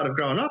 that's part of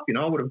growing up.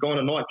 I would have gone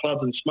to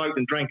nightclubs and smoked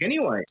and drank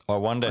anyway. I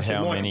wonder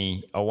how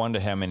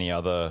many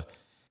other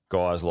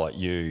guys like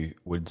you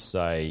would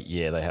say,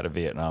 yeah, they had a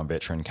Vietnam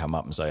veteran come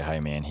up and say, hey,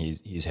 man,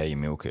 here's how you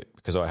milk it,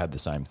 because I had the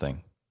same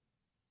thing.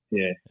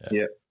 Yeah.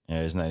 Yeah,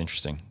 isn't that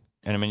interesting?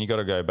 And, I mean, you got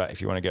to go back, if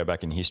you want to go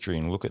back in history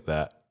and look at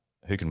that,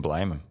 who can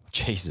blame them?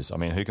 Jesus, I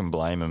mean, who can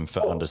blame them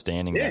for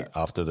understanding that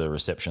after the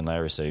reception they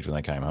received when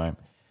they came home?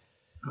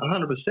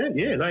 100%,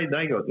 yeah.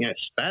 They got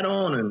spat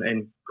on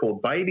and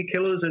called baby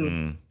killers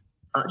and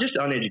just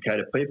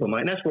uneducated people,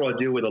 mate. And that's what I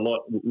deal with a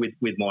lot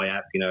with my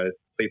app,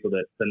 people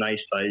that the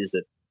naysayers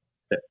that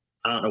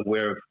aren't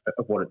aware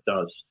of what it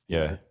does.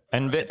 Yeah.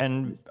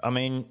 And I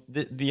mean,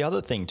 the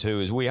other thing too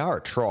is we are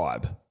a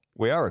tribe.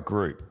 We are a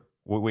group.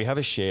 We have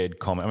a shared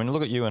common. I mean,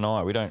 look at you and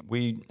I.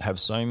 We have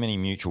so many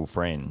mutual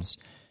friends,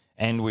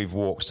 and we've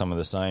walked some of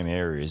the same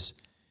areas,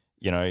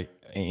 in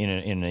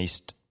an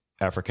East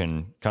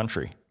African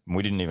country. And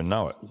we didn't even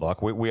know it.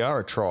 Like we are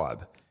a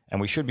tribe,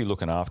 and we should be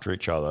looking after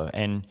each other.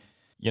 And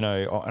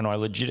I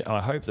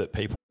hope that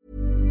people.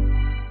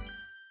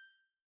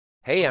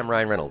 Hey, I'm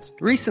Ryan Reynolds.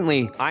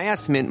 Recently, I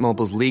asked Mint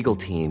Mobile's legal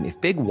team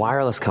if big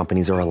wireless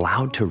companies are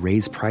allowed to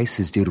raise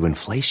prices due to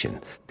inflation.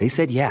 They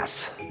said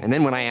yes. And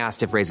then when I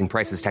asked if raising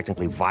prices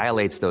technically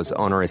violates those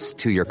onerous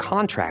 2-year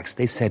contracts,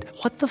 they said,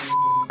 "What the f***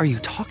 are you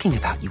talking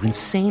about, you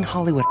insane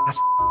Hollywood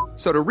ass?"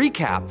 So to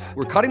recap,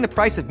 we're cutting the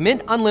price of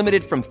Mint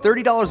Unlimited from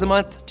 $30 a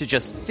month to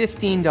just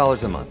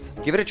 $15 a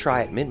month. Give it a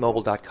try at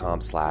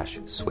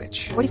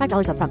mintmobile.com/switch.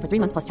 $45 up front for 3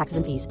 months plus taxes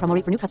and fees. Promo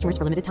rate for new customers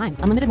for limited time.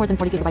 Unlimited more than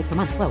 40 gigabytes per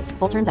month. Slows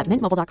full terms at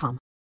mintmobile.com.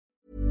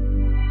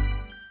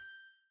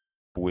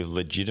 With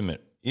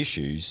legitimate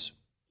issues,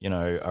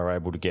 are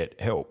able to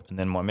get help. And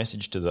then my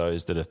message to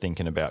those that are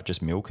thinking about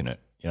just milking it,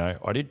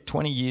 I did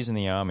 20 years in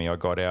the army. I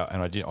got out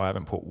and I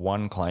haven't put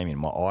one claim in.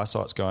 My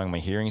eyesight's going, my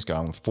hearing's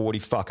going. I'm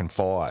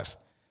 40-fucking-5.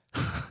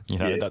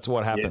 That's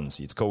what happens.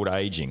 Yeah. It's called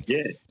aging.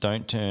 Yeah.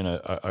 Don't turn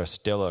a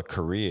stellar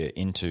career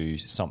into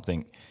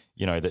something,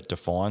 that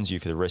defines you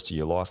for the rest of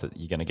your life that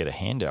you're going to get a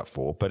handout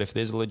for. But if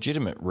there's a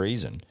legitimate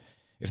reason,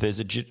 if there's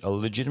a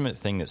legitimate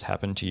thing that's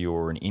happened to you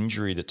or an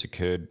injury that's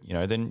occurred,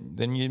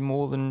 then you're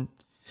more than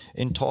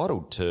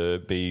entitled to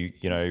be,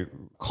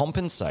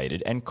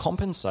 compensated. And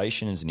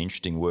compensation is an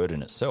interesting word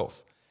in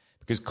itself,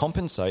 because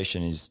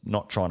compensation is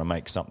not trying to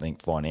make something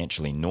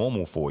financially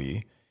normal for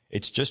you.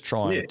 It's just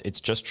trying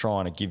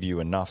to give you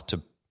enough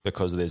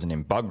because there's an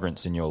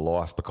embugrance in your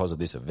life because of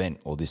this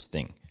event or this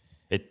thing.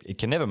 It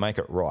can never make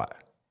it right.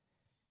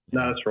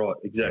 No, that's right.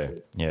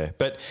 Exactly. Yeah.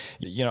 But,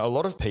 a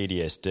lot of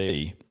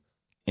PTSD,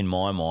 in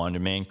my mind,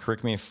 and man,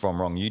 correct me if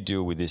I'm wrong, you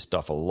deal with this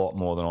stuff a lot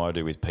more than I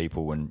do with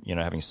people, and,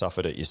 having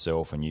suffered it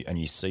yourself, and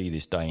you see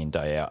this day in,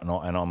 day out,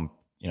 and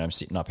I'm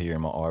sitting up here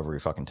in my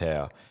ivory fucking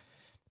tower.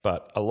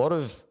 But a lot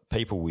of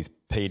people with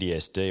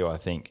PTSD, I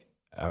think,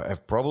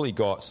 have probably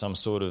got some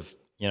sort of,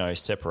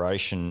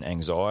 separation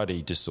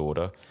anxiety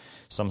disorder,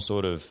 some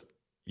sort of,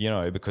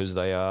 because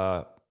they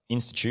are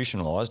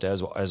institutionalized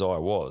as I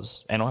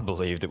was, and I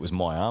believed it was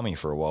my army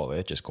for a while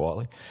there, just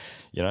quietly,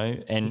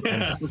 and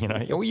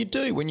well, you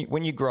do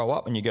when you grow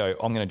up and you go,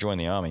 I'm going to join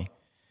the army,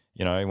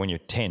 when you're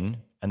 10,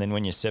 and then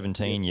when you're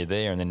 17, you're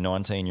there, and then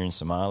 19, you're in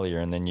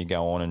Somalia, and then you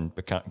go on and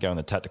go in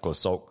the tactical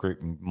assault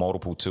group and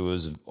multiple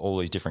tours of all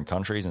these different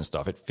countries and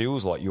stuff. It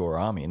feels like your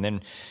army. And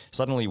then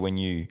suddenly when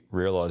you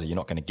realise that you're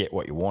not going to get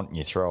what you want and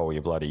you throw all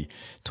your bloody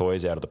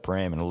toys out of the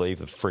pram and leave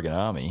the friggin'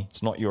 army,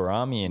 it's not your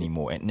army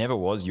anymore. It never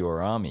was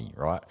your army,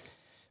 right?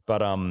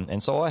 But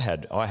and so I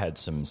had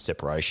some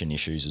separation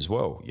issues as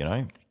well,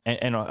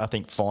 and I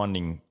think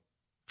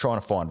trying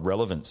to find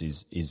relevance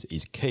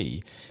is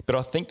key. But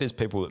I think there's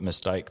people that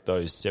mistake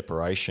those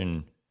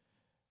separation,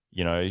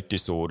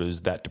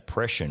 disorders, that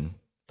depression.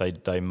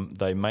 They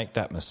make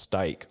that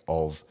mistake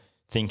of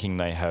thinking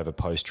they have a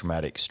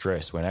post-traumatic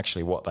stress when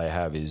actually what they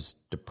have is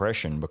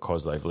depression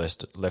because they've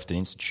left an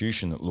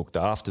institution that looked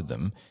after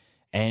them.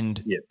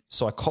 And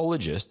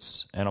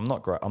psychologists, and I'm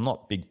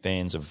not big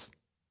fans of,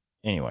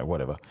 anyway,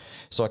 whatever.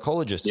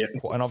 Psychologists,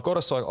 and I've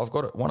got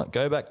to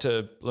go back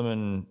to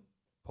Blumen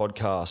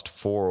podcast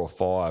 4 or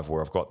 5 where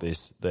I've got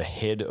the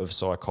head of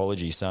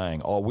psychology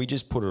saying, we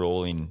just put it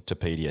all into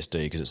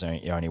PTSD because it's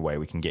the only way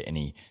we can get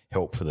any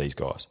help for these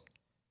guys.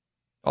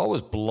 I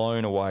was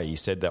blown away he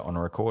said that on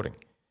a recording.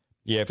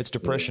 Yeah, if it's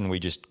depression, we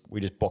just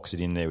box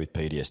it in there with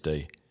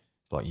PTSD.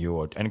 Like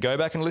and go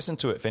back and listen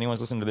to it. If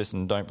anyone's listening to this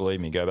and don't believe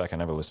me, go back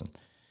and have a listen.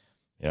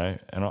 And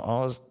I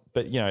was,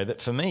 but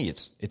that for me,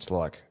 it's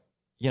like,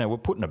 we're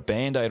putting a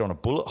Band-Aid on a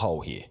bullet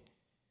hole here.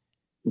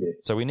 Yeah.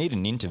 So we need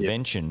an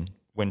intervention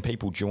when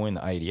people join the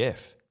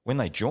ADF. When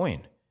they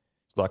join,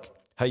 it's like,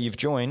 hey, you've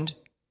joined.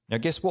 Now,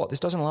 guess what? This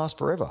doesn't last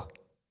forever.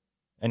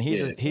 And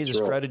here's a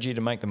strategy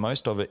to make the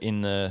most of it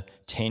in the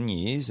 10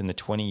 years, in the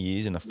 20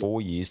 years, in the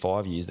 4 years,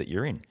 5 years that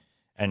you're in.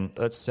 And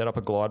let's set up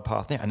a glide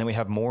path now. And then we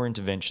have more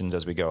interventions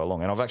as we go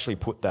along. And I've actually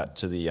put that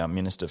to the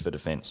Minister for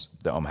Defence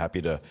that I'm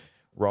happy to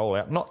roll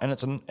out.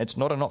 It's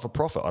not a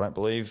not-for-profit. I don't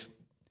believe,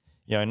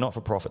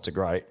 not-for-profits are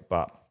great,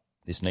 but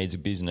this needs a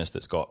business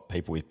that's got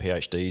people with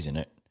PhDs in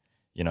it.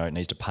 It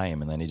needs to pay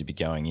them, and they need to be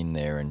going in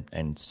there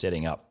and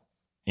setting up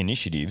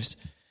initiatives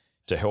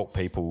to help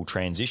people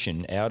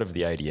transition out of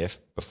the ADF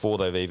before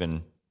they've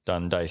even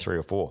done day 3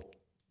 or 4.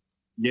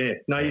 Yeah,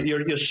 no,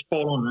 you're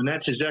spot on, and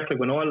that's exactly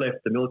when I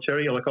left the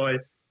military. Like I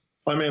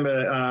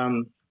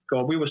remember,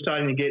 we were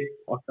starting to get,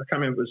 I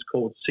can't remember if it was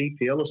called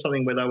CPL or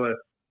something, where they were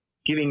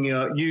giving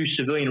you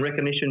civilian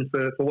recognition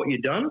for what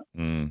you'd done.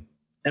 Mm.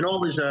 And I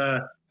was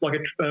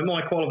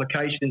my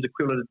qualification is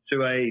equivalent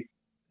to a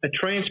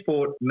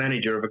transport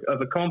manager of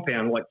a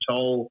compound like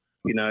Toll,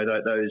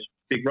 those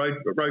big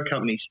road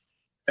companies.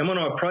 And when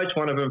I approached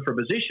one of them for a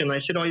position, they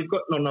said, you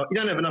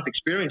don't have enough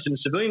experience in the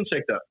civilian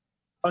sector.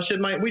 I said,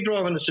 mate, we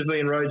drive on the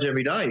civilian roads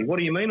every day. What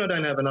do you mean I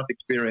don't have enough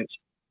experience?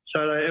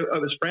 So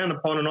it was frowned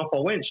upon, and off I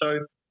went. So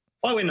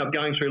I ended up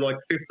going through like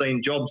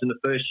 15 jobs in the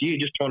first year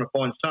just trying to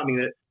find something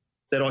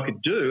that I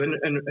could do.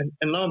 And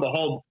lo and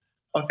behold,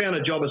 I found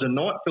a job as a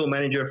night fill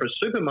manager for a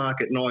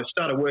supermarket, and I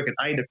started work at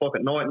 8 o'clock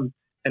at night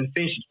and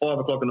finished at 5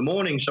 o'clock in the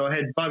morning. So I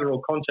had bugger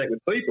all contact with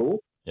people.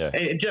 Yeah.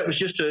 And that was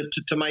just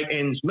to make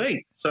ends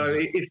meet. So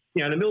if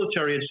the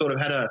military had sort of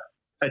had a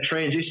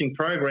transitioning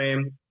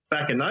program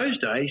back in those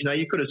days,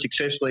 you could have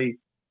successfully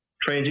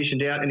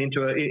transitioned out and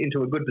into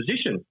a good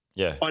position.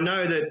 Yeah. I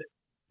know that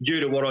due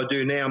to what I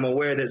do now, I'm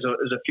aware there's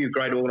a few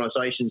great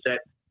organisations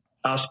that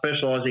are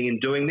specialising in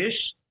doing this.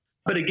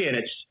 But again,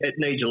 it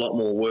needs a lot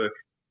more work.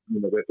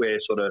 We're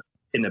sort of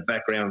in the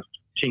background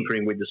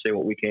tinkering with to see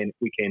what we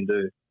can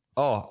do.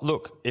 Oh,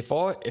 look, if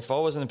I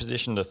was in a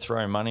position to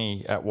throw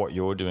money at what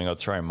you're doing, I'd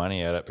throw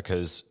money at it,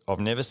 because I've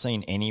never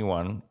seen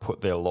anyone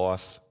put their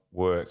life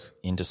work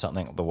into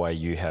something the way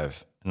you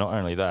have. Not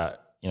only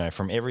that,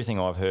 from everything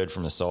I've heard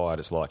from the side,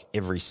 it's like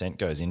every cent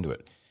goes into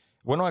it.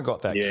 When I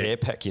got that care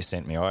pack you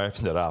sent me, I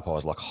opened it up. I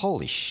was like,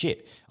 holy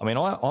shit. I mean,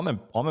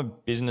 I'm a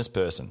business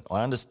person.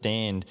 I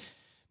understand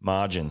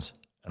margins,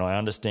 and I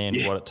understand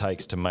what it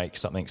takes to make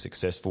something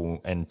successful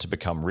and to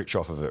become rich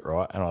off of it,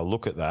 right? And I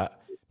look at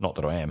that, not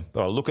that I am,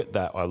 but I look at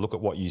that, I look at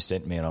what you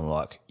sent me, and I'm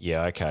like,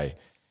 yeah, okay,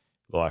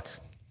 like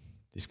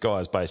this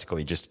guy's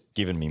basically just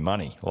given me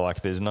money.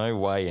 Like there's no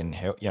way in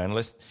hell,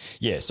 unless,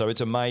 so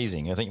it's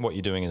amazing. I think what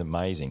you're doing is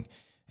amazing,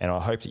 and I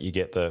hope that you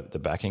get the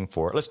backing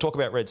for it. Let's talk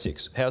about Red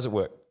 6. How's it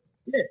work?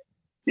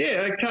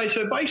 Yeah, okay.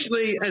 So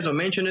basically, as I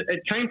mentioned,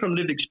 it came from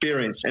lived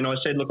experience. And I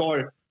said, look,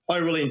 I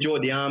really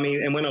enjoyed the Army.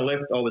 And when I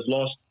left, I was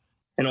lost.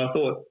 And I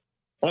thought,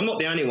 I'm not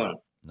the only one.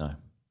 No.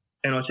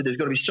 And I said, there's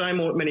got to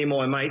be many of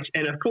my mates.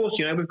 And, of course,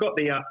 we've got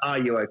the Are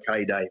You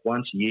OK Day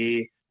once a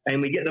year.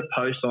 And we get the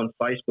post on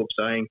Facebook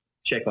saying,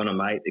 check on a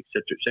mate, et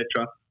cetera, et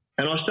cetera.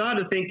 And I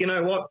started to think, you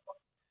know what,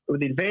 with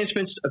the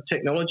advancements of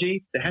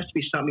technology, there has to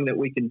be something that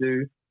we can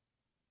do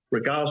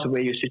regardless of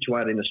where you're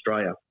situated in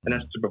Australia, and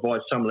that's to provide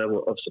some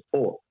level of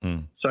support.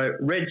 So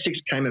Red 6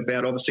 came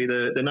about, obviously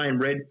the name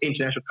Red,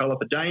 international colour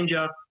for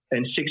danger,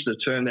 and 6 is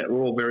a term that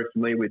we're all very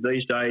familiar with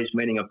these days,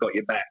 meaning I've got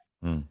your back.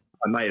 I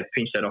may have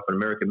pinched that off an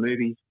American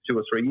movie 2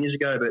 or 3 years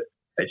ago, but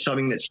it's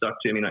something that stuck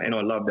to me, and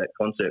I love that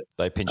concept.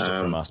 They pinched it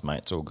from us, mate.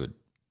 It's all good.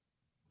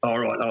 All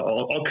right,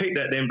 I'll keep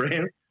that then,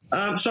 Bram.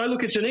 So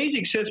look, it's an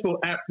easy, accessible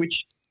app which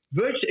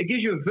it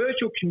gives you a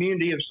virtual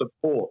community of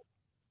support.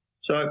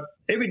 So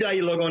every day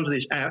you log on to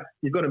this app,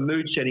 you've got a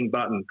mood setting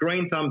button.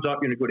 Green, thumbs up,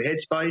 you're in a good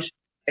headspace.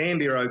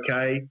 Amber, you're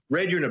okay.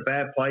 Red, you're in a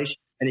bad place,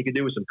 and you can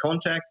do with some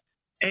contact.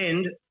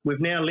 And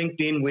we've now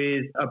linked in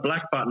with a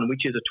black button,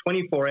 which is a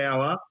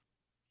 24-hour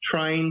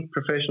trained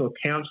professional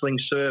counselling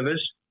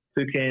service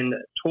who can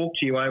talk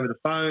to you over the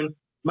phone,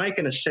 make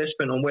an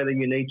assessment on whether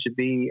you need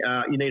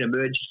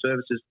emergency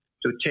services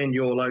to attend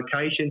your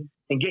location,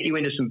 and get you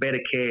into some better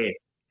care.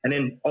 And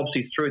then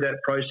obviously through that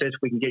process,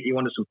 we can get you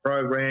onto some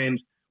programs.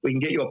 We can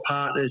get your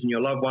partners and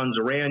your loved ones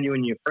around you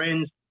and your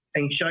friends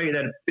and show you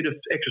that bit of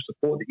extra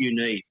support that you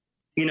need.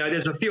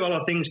 There's a few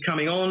other things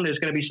coming on. There's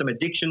going to be some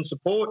addiction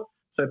support.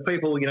 So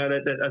people,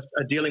 that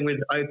are dealing with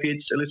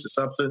opiates, illicit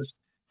substance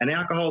and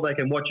alcohol, they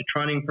can watch a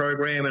training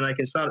program and they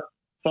can start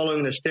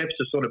following the steps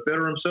to sort of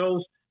better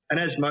themselves. And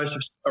as most of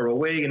us are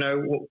aware,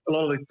 a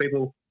lot of these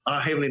people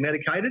are heavily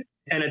medicated,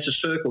 and it's a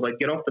circle. They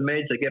get off the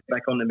meds, they get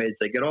back on the meds,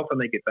 they get off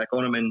and they get back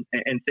on them,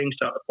 and things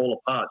start to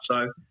fall apart.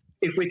 So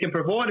if we can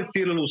provide a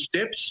few little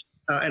steps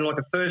and like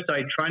a first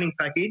aid training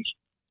package,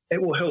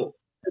 it will help.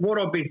 What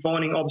I've been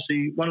finding,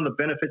 obviously, one of the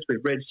benefits with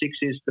Red 6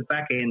 is the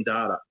back-end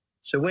data.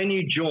 So when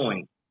you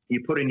join,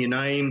 you put in your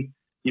name,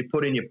 you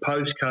put in your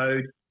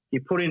postcode,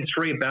 you put in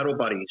 3 battle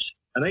buddies.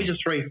 And these are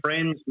 3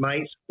 friends,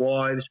 mates,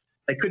 wives.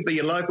 They could be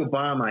your local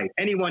barmaid,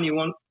 anyone you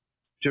want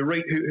to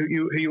reach,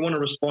 who you want to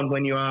respond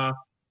when you are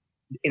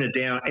in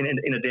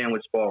a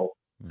downward spiral.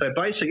 So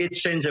basically, it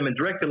sends them a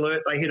direct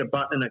alert. They hit a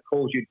button and it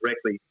calls you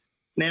directly.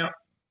 Now,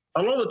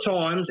 a lot of the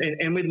times,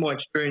 and with my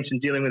experience in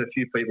dealing with a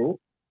few people,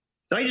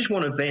 they just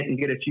want to vent and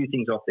get a few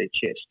things off their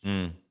chest.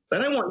 They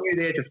don't want you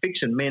there to fix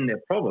and mend their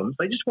problems.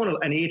 They just want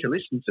an ear to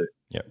listen to.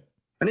 Yep.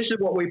 And this is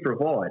what we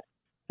provide.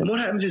 And what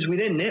happens is we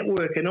then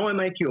network, and I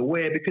make you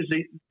aware because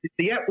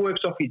the app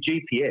works off your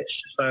GPS.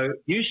 So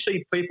you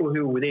see people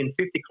who are within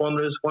 50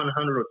 kilometres,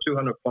 100 or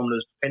 200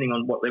 kilometres, depending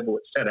on what level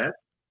it's set at,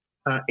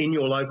 in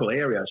your local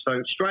area.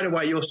 So straight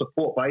away, your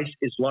support base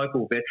is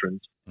local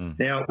veterans.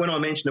 Now, when I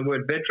mention the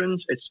word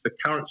veterans, it's for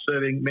current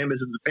serving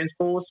members of the Defence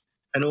Force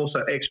and also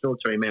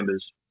ex-military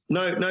members.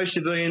 No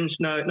civilians,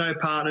 no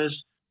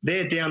partners.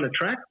 They're down the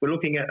track. We're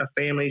looking at a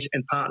families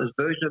and partners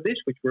version of this,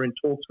 which we're in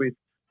talks with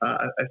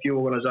a few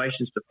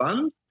organisations to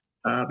fund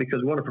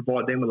because we want to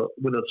provide them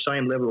with the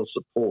same level of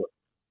support.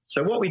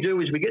 So what we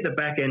do is we get the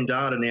back-end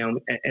data now,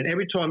 and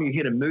every time you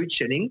hit a mood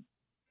setting,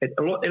 it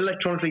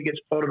electronically gets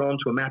plotted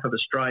onto a map of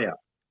Australia.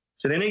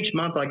 So then each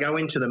month I go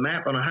into the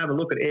map and I have a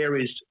look at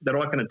areas that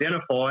I can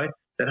identify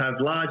that have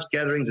large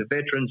gatherings of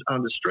veterans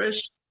under stress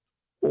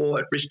or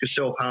at risk of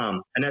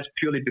self-harm. And that's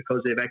purely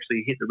because they've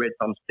actually hit the red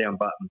thumbs down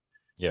button.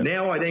 Yep.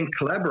 Now I then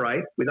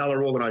collaborate with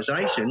other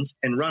organisations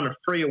and run a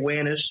free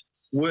awareness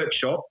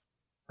workshop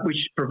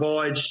which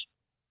provides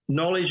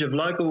knowledge of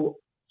local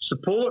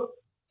support,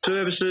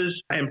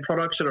 services and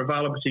products that are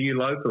available to you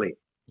locally.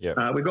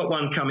 Yeah. We've got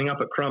one coming up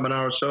at Currumbin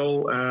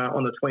RSL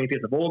on the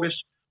 25th of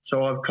August.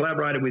 So I've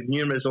collaborated with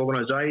numerous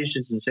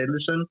organisations and said,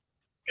 listen,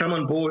 come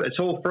on board. It's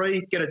all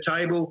free. Get a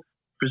table,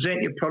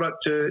 present your product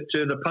to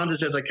the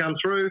punters as they come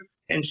through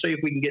and see if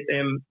we can get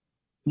them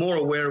more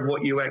aware of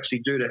what you actually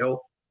do to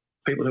help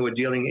people who are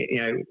dealing,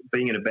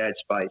 being in a bad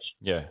space.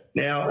 Yeah.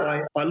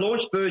 Now, I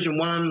launched version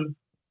 1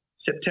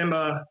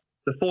 September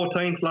the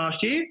 14th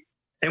last year,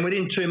 and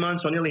within 2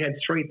 months, I nearly had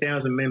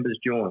 3,000 members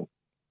join.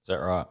 Is that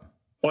right?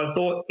 I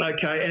thought,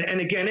 okay, and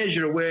again, as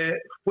you're aware,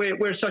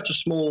 we're such a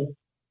small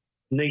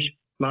niche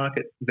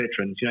market,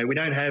 veterans. We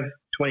don't have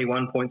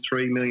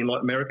 21.3 million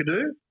like America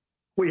do.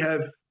 We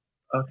have,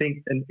 I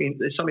think,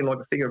 there's something like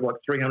a figure of like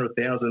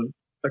 300,000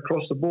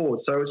 across the board.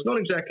 So it's not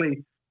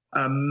exactly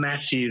a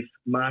massive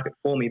market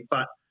for me,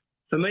 but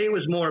for me, it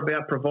was more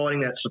about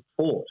providing that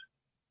support.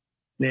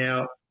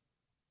 Now,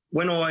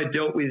 when I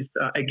dealt with,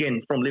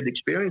 again, from lived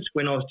experience,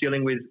 when I was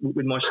dealing with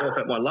myself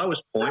at my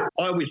lowest point,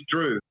 I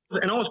withdrew.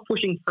 And I was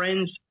pushing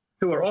friends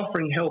who were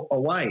offering help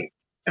away.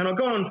 And I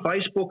got on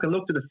Facebook and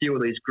looked at a few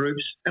of these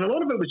groups, and a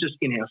lot of it was just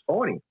in-house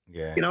fighting.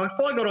 Yeah. If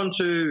I got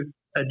onto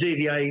a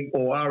DVA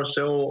or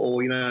RSL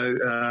or,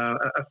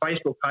 a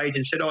Facebook page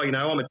and said,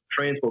 I'm a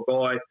transport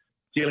guy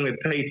dealing with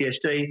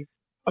PTSD,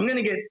 I'm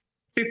going to get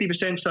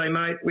 50% say,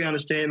 mate, we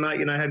understand, mate,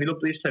 have you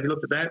looked at this, have you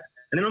looked at that?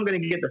 And then I'm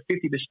going to get the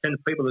 50%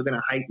 of people who are going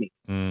to hate me.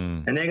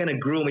 And they're going to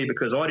grill me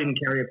because I didn't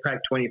carry a pack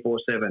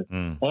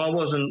 24/7. I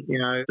wasn't,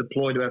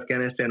 deployed to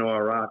Afghanistan or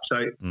Iraq.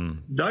 So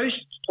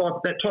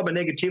that type of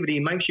negativity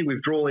makes you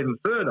withdraw even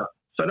further.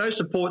 So those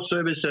support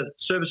services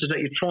that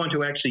you're trying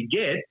to actually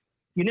get,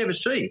 you never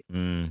see.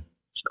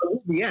 So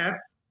with the app,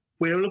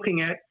 we're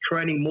looking at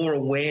creating more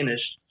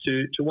awareness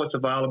to what's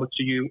available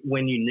to you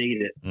when you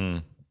need it.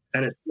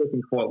 And it's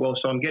working quite well.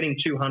 So I'm getting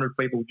 200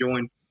 people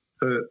join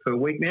per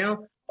week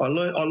now. I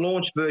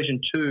launched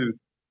version 2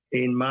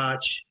 in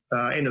March,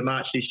 end of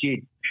March this year,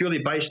 purely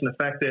based on the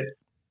fact that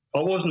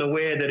I wasn't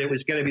aware that it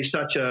was going to be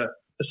such a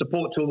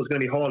support tool that was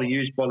going to be highly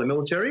used by the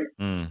military.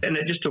 And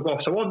it just took off.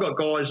 So I've got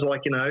guys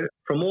like,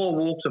 from all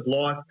walks of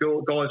life,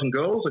 guys and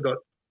girls. I've got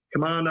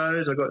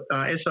commandos, I've got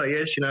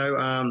SAS,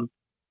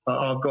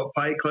 I've got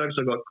pay clerks,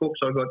 I've got cooks,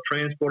 I've got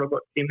transport, I've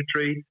got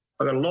infantry.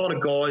 I've got a lot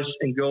of guys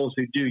and girls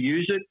who do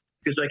use it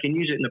because they can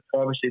use it in the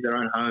privacy of their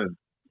own home.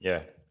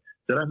 Yeah.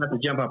 They don't have to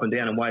jump up and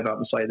down and wave up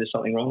and say there's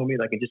something wrong with me.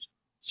 They can just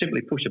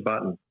simply push a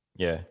button.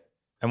 Yeah.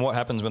 And what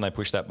happens when they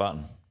push that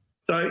button?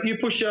 So if you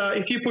push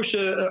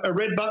a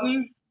red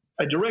button,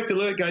 a direct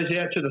alert goes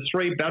out to the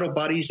 3 battle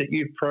buddies that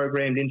you've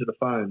programmed into the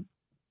phone.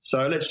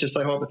 So let's just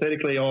say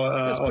hypothetically,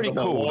 that's pretty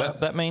cool.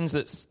 That means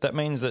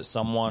that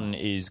someone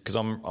is, because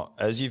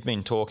as you've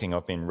been talking,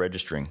 I've been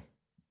registering.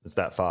 It's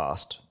that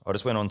fast. I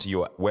just went onto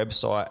your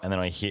website and then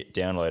I hit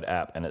download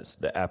app, and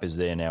the app is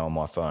there now on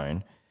my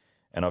phone.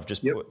 And I've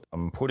just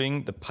I'm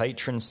putting the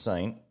patron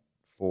saint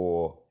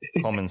for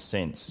common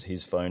sense,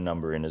 his phone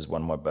number in as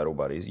one of my battle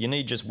buddies. You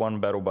need just one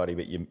battle buddy,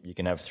 but you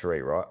can have 3,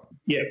 right?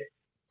 Yeah.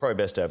 Probably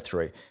best to have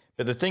 3.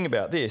 But the thing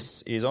about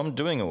this is I'm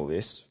doing all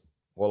this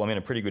while I'm in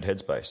a pretty good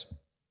headspace.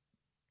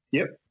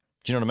 Yep.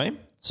 Do you know what I mean?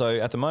 So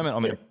at the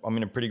moment I'm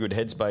in a pretty good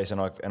headspace,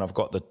 and I've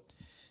got the,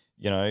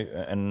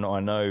 and I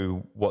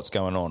know what's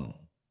going on.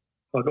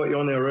 I got you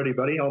on there already,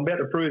 buddy. I'm about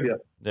to prove you.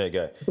 There you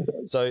go.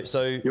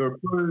 So you're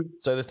approved.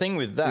 So the thing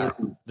with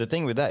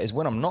that is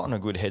when I'm not in a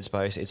good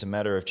headspace, it's a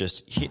matter of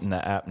just hitting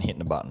that app and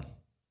hitting a button.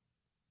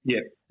 Yeah.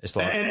 It's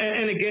like,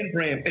 and again,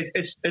 Bram,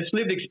 it's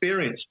lived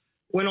experience.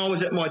 When I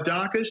was at my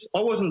darkest,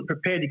 I wasn't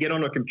prepared to get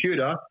on a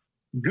computer,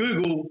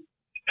 Google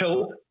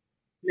help,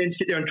 and then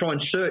sit there and try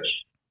and search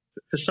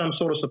for some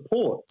sort of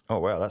support. Oh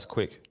wow, that's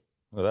quick.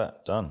 Look at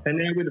that, done. And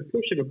then with the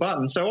push of a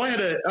button. So I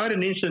had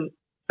an incident.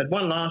 Had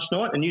one last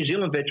night, a New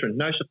Zealand veteran,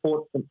 no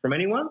support from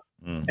anyone,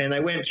 and they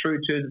went through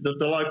to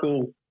the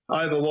local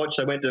Overwatch.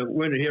 They went to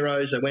Wounded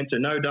Heroes. They went to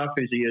No Duck,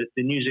 who's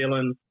the New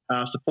Zealand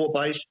support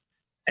base,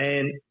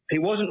 and he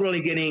wasn't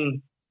really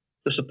getting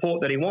the support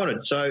that he wanted.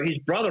 So his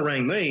brother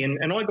rang me,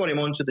 and I got him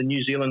onto the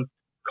New Zealand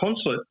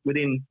consulate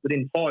within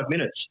 5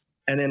 minutes.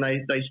 And then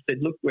they said,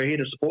 look, we're here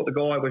to support the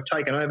guy. We've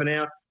taken over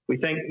now. We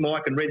thank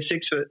Mike and Red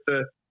 6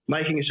 for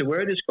making us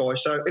aware of this guy.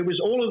 So it was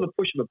all of the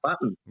push of a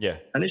button. Yeah.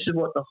 And this is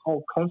what the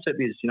whole concept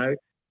is,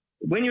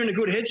 When you're in a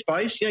good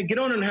headspace, get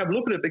on and have a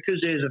look at it, because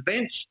there's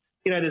events,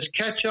 there's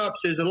catch-ups,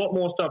 there's a lot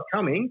more stuff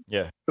coming.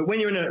 Yeah. But when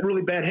you're in a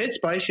really bad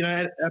headspace,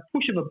 a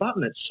push of a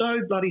button, it's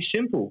so bloody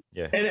simple.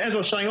 Yeah. And as I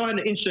was saying, I had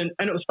an incident,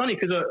 and it was funny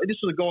because this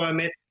was a guy I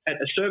met at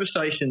a service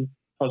station.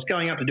 I was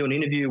going up to do an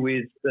interview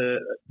with a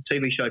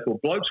TV show called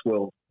Blokes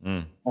World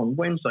on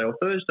Wednesday or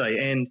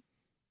Thursday, and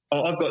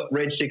I've got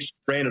Red 6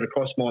 branded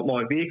across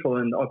my vehicle,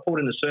 and I pulled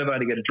in the survey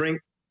to get a drink,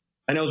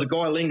 and there was a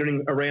guy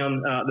lingering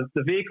around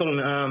the vehicle,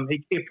 and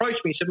he approached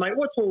me and said, mate,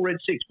 what's all Red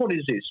 6? What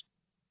is this?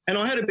 And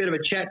I had a bit of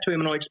a chat to him,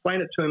 and I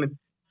explained it to him,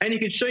 and you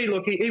could see,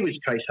 look, he was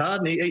case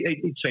hard, and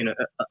he'd seen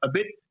a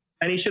bit,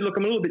 and he said, look,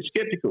 I'm a little bit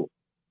sceptical.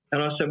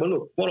 And I said, well,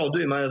 look, what I'll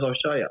do, mate, is I'll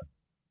show you.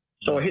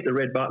 So I hit the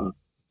red button.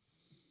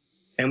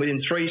 And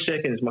within 3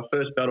 seconds, my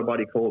first battle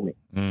buddy called me.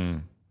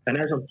 Mm. And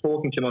as I'm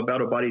talking to my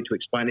battle buddy to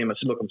explain to him, I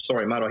said, look, I'm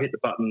sorry, mate, I hit the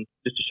button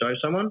just to show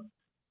someone.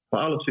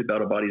 My other 2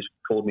 battle buddies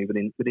called me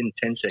within 10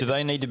 seconds. Do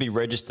they need to be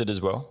registered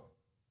as well?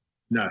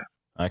 No.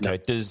 Okay. No.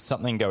 Does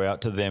something go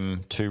out to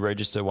them to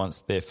register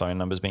once their phone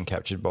number's been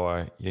captured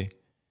by you?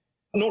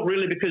 Not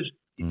really, because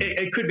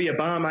it could be a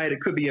barmate, it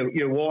could be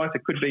your wife,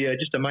 it could be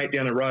just a mate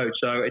down the road.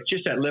 So it's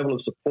just that level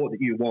of support that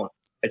you want.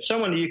 It's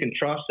someone that you can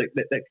trust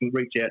that can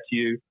reach out to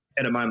you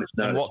at a moment's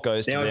notice. And what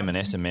goes to Now, them, an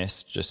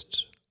SMS?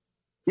 Just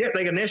they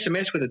get an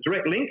SMS with a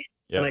direct link,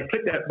 and they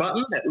click that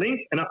button, that link,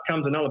 and up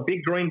comes another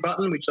big green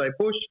button which they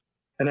push,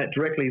 and that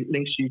directly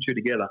links you two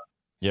together.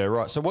 Yeah,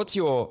 right. So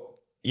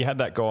you had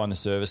that guy on the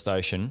service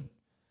station.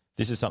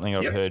 This is something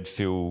I've heard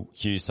Phil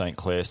Hughes St.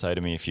 Clair say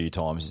to me a few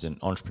times. He's an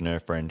entrepreneur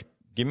friend.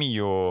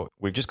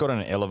 We've just got on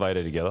an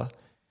elevator together,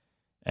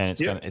 and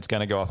it's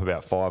going to go up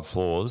about 5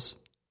 floors.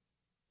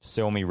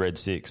 Sell me Red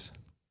 6.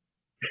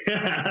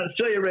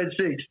 Sell you Red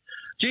 6.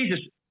 Jesus,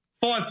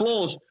 5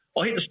 floors.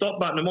 I'll hit the stop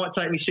button. It might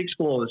take me 6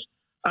 floors.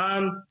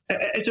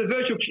 It's a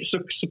virtual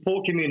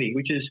support community,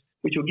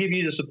 which will give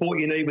you the support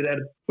you need without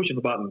a push of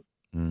a button.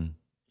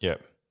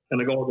 Yep. And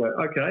the guy will go,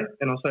 okay.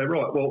 And I'll say,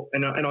 right, well,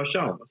 and I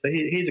show him. I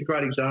say, here's a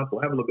great example.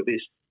 Have a look at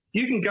this.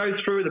 You can go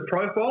through the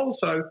profile.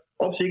 So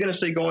obviously you're going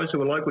to see guys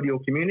who are local to your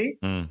community.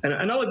 And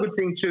another good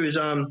thing too is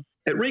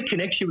it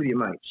reconnects you with your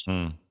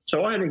mates.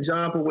 So I had an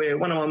example where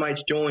one of my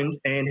mates joined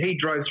and he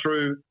drove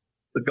through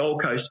the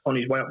Gold Coast on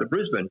his way up to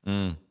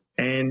Brisbane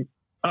and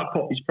up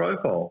popped his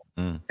profile.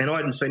 And I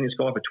hadn't seen this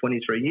guy for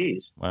 23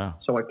 years. Wow.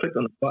 So I clicked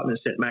on the button and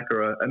sent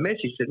Macca a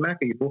message. Said,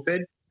 Macca, you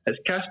bullhead, it's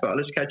Casper.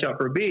 Let's catch up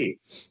for a beer.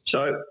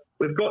 So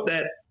we've got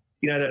that,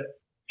 that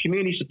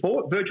community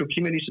support, virtual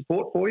community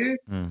support for you.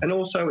 And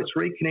also it's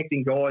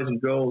reconnecting guys and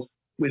girls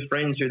with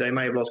friends who they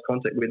may have lost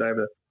contact with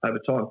over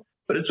time.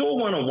 But it's all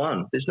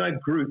one-on-one. There's no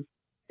group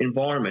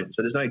environment.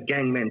 So there's no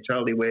gang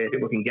mentality where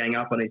people can gang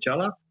up on each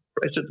other.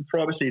 It's at the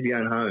privacy of your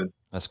own home.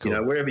 That's cool.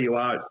 Wherever you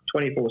are,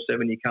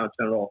 24/7, you can't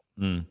turn it off.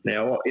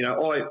 Now,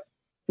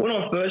 when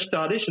I first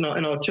started this, and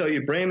I'll tell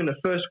you, Bram, in the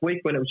first week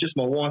when it was just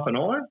my wife and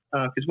I,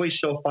 because we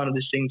self-funded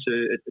this thing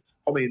it's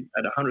probably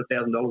at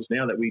 $100,000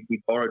 now that we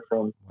borrowed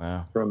from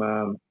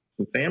some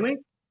family.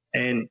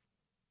 And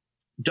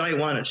day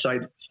one, it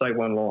saved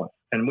one life.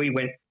 And we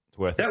went,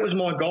 that was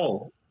my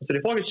goal. I said,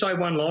 if I could save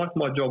one life,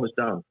 my job was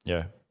done.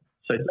 Yeah.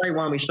 So day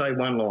one, we saved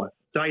one life.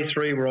 Day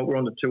 3, we're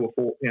on to 2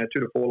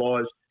 to 4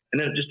 lives. And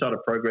then it just started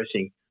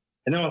progressing.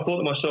 And then I thought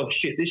to myself,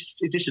 shit, this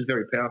is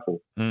very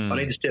powerful. I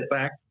need to step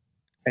back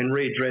and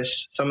readdress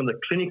some of the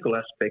clinical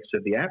aspects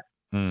of the app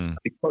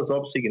because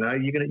obviously,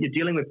 you're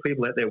dealing with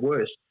people at their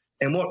worst.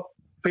 And what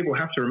people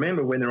have to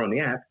remember when they're on the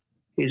app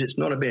is it's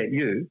not about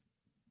you.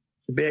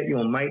 It's about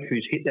your mate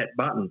who's hit that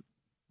button.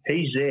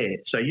 He's there.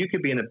 So you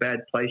could be in a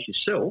bad place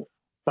yourself,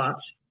 but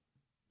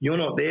you're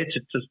not there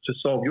to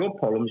solve your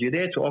problems. You're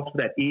there to offer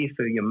that ear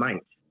for your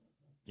mate.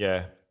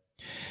 Yeah.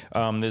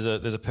 There's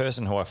a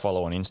person who I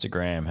follow on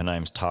Instagram. Her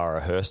name's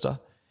Tara Herster.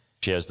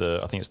 She has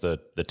I think it's the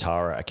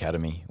Tara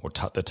Academy or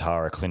the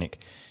Tara Clinic.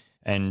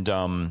 And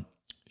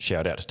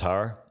shout out to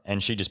Tara.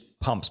 And she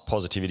just pumps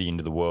positivity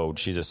into the world.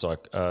 She's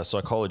a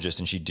psychologist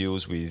and she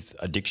deals with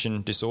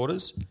addiction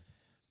disorders.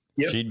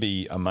 Yep. She'd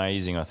be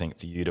amazing, I think,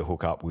 for you to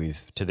hook up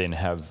with to then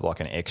have like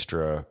an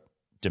extra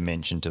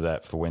dimension to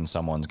that for when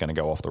someone's going to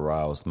go off the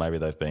rails. Maybe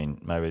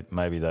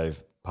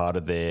they've part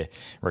of their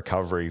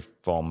recovery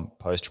from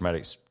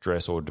post-traumatic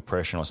stress or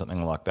depression or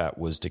something like that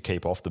was to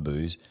keep off the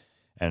booze,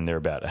 and they're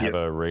about to have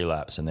a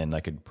relapse, and then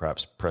they could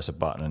perhaps press a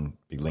button and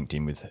be linked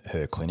in with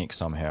her clinic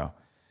somehow.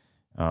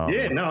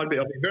 I'd be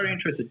very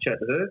interested to chat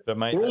to her. But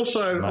mate, we're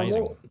also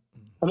amazing.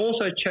 I'm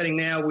also chatting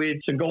now with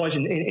some guys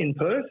in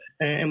Perth,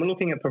 and we're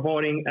looking at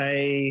providing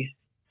a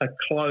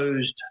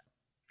closed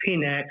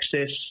PIN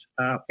access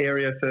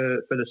area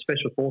for the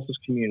Special Forces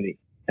community.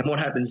 And what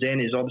happens then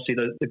is obviously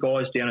the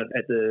guys down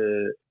at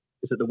the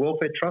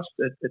Welfare Trust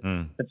at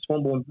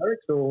Swanbourne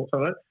Barracks or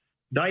something like that,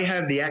 they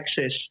have the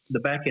access, the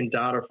back-end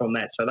data from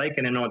that. So they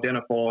can then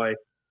identify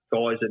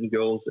guys and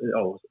girls,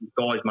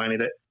 guys mainly,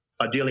 that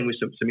are dealing with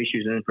some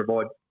issues and then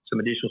provide some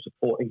additional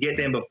support and get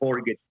them before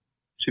it gets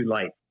too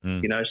late.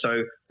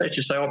 So let's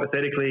just say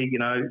hypothetically,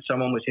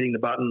 someone was hitting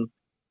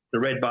the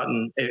red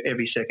button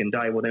every second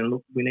day. Well, then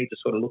we need to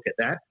sort of look at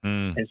that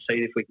and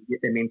see if we can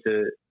get them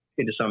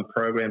into some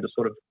program to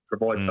sort of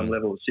provide some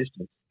level of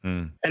assistance.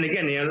 And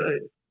again,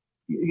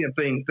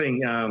 being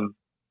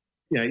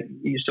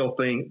yourself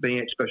being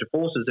ex-Special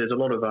Forces, there's a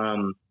lot of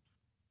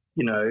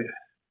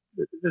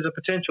there's a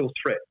potential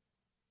threat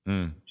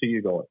to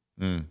you guys.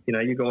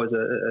 You guys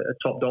are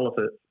top dollar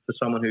for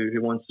someone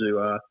who wants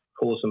to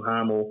cause some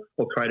harm or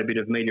create a bit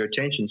of media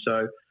attention.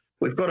 So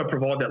we've got to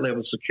provide that level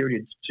of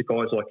security to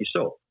guys like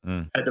yourself.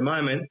 At the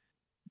moment,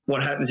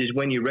 what happens is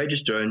when you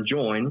register and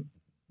join,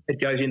 it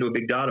goes into a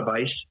big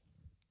database,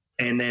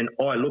 and then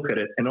I look at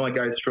it and I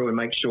go through and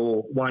make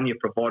sure, one, you've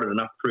provided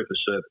enough proof of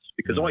service,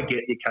 because I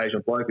get the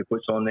occasional bloke who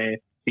puts on there,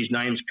 his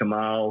name's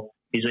Kamal,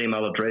 his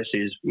email address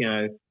is,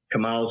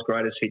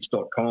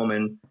 kamalsgreatesthits.com,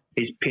 and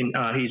his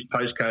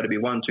postcode to be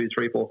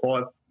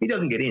 12345, he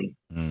doesn't get in.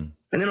 And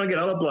then I get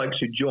other blokes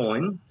who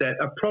join that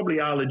probably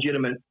are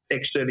legitimate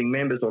ex-serving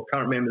members or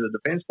current members of the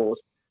Defence Force,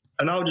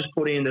 and I'll just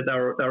put in that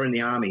they're in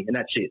the Army, and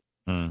that's it.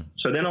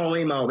 So then I'll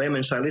email them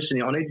and say,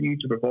 listen, I need you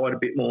to provide a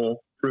bit more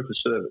proof of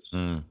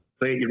service.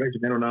 Be it your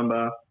regimental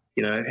number,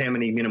 how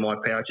many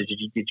minimi pouches did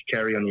you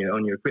carry on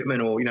your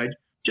equipment, or,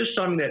 just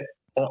something that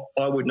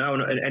I would know.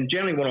 And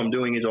generally what I'm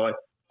doing is I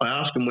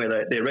ask them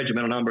where their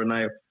regimental number,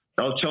 and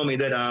they'll tell me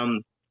that,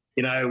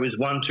 it was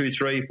 1, 2,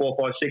 3, 4,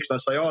 5, 6. And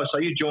I say, oh, so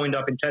you joined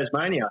up in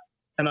Tasmania?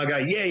 And I go,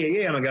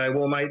 yeah. And I go,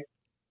 well, mate,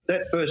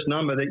 that first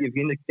number that you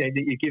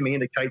give me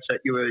indicates that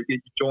you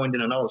joined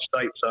in another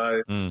state.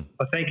 So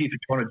I thank you for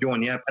trying to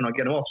join the app, and I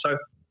get them off. So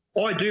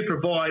I do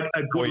provide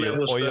a good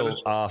level of service. Or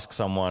you'll ask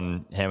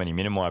someone how many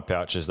minimi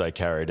pouches they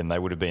carried, and they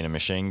would have been a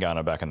machine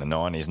gunner back in the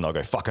 90s, and they'll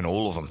go, fucking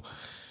all of them.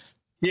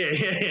 Yeah.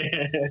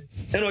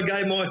 And I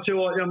gave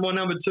my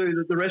number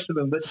 2, the rest of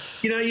them. But,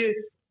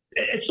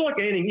 it's like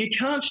anything. You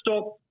can't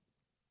stop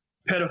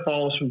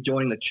pedophiles from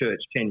joining the church,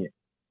 can you?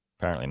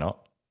 Apparently not.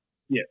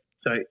 Yeah.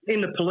 So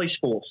in the police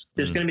force,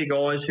 there's going to be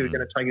guys who are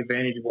going to take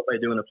advantage of what they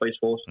do in the police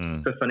force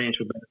for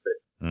financial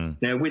benefit.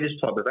 Now, with this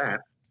type of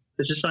app,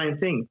 it's the same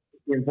thing.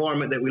 The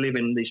environment that we live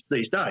in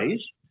these days,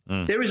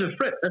 there is a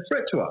threat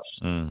to us.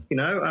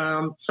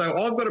 So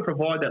I've got to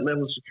provide that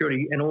level of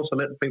security and also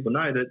let the people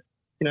know that,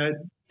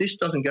 this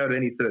doesn't go to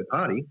any third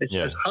party. It's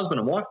just husband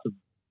and wife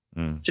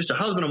team. Just a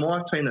husband and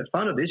wife team that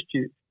funded this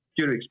due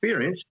to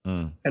experience,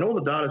 and all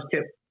the data's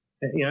kept,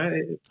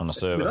 on a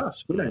server with us.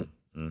 We don't.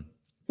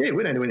 Yeah,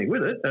 we don't do anything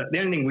with it. The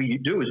only thing we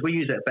do is we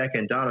use that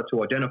back-end data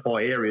to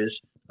identify areas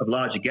of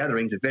larger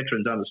gatherings of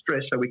veterans under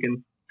stress so we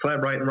can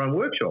collaborate and run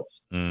workshops.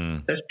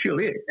 That's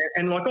purely it.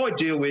 And like I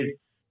deal with,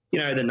 the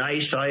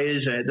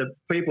naysayers, the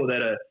people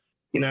that are,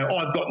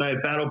 I've got no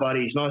battle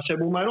buddies. And I said,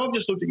 well, mate, I've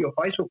just looked at your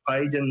Facebook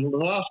page, and the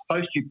last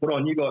post you put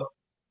on, you got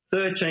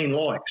 13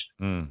 likes.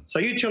 So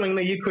you're telling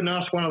me you couldn't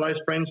ask one of those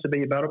friends to be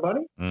your battle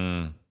buddy?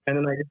 And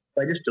then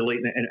they just delete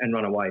it and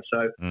run away.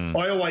 So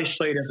I always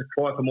see it as a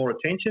cry for more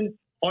attention.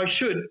 I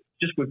should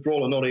just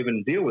withdraw and not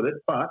even deal with it,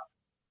 but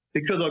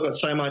because I've got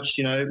so much,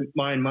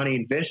 my own money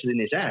invested in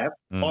this app,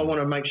 I want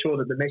to make sure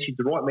that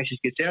the right message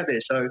gets out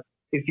there. So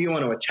if you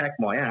want to attack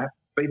my app,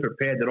 be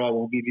prepared that I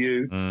will give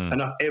you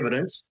enough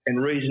evidence and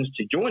reasons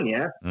to join the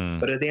app.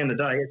 But at the end of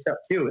the day, it's up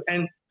to you.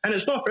 And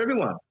it's not for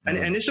everyone.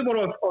 And this is what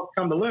I've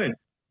come to learn.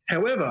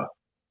 However,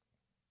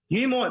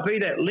 you might be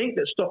that link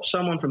that stops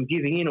someone from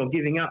giving in or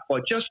giving up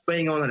by just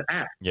being on an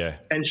app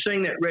and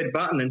seeing that red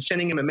button and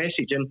sending them a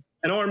message.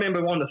 And I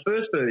remember on the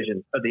first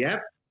version of the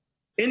app,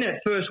 in that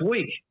first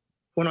week,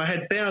 when I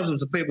had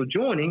thousands of people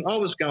joining, I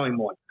was going,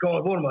 my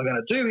God, what am I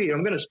going to do here?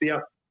 I'm going to be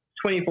up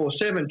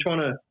 24/7 trying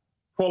to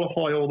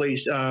qualify all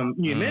these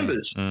new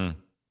members.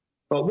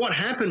 But what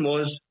happened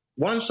was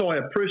once I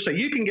approved, so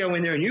you can go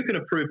in there and you can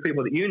approve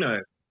people that you know.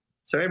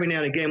 So every now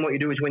and again, what you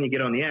do is when you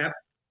get on the app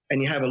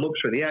and you have a look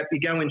through the app, you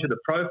go into the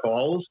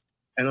profiles,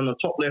 and on the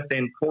top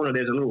left-hand corner,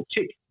 there's a little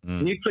tick.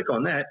 And you click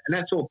on that, and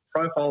that's all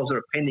profiles that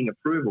are pending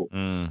approval.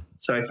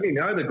 So if you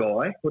know the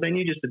guy, well, then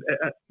you just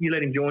you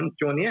let him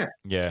join the app.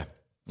 Yeah,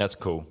 that's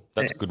cool.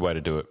 That's a good way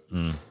to do it.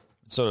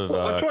 Sort of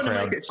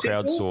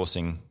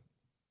crowdsourcing.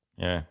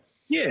 Yeah.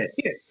 Yeah,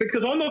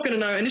 because I'm not going to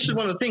know, and this is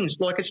one of the things,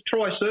 like it's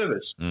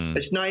tri-service.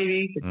 It's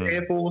Navy, it's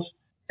Air Force,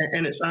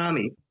 and it's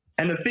Army.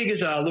 And the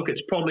figures are, look,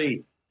 it's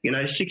probably,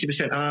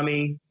 60%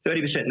 Army,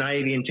 30%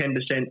 Navy, and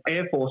 10%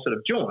 Air Force that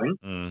have joined.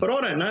 But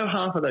I don't know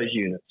half of those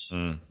units.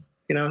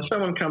 If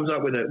someone comes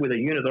up with a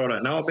unit that I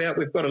don't know about,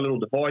 we've got a little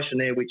device in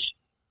there which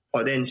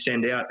I then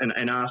send out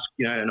and ask,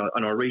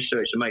 and I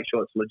research to make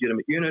sure it's a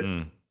legitimate unit,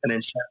 and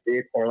then send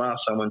it, or I'll ask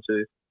someone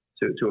to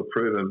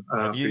approve them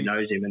who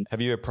knows him. And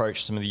have you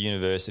approached some of the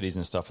universities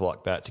and stuff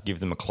like that to give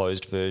them a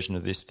closed version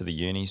of this for the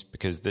unis?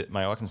 Because,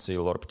 I can see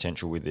a lot of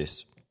potential with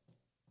this.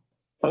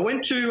 I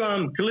went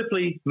to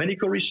Gallipoli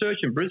Medical Research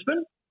in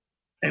Brisbane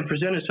and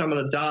presented some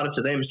of the data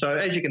to them. So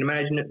as you can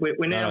imagine, we're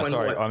now.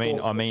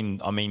 I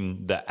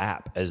mean the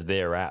app as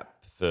their app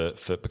for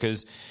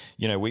because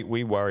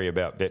we worry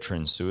about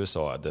veteran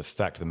suicide. The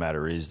fact of the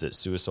matter is that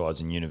suicides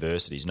in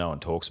universities, no one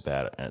talks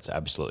about it, and it's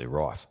absolutely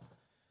rife.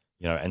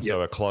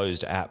 So a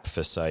closed app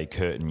for, say,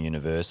 Curtin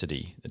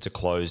University, it's a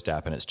closed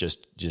app, and it's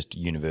just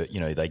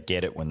they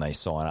get it when they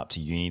sign up to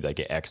uni. They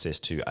get access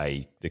to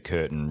the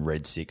Curtin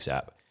Red 6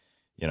 app.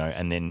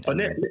 And then I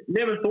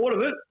never thought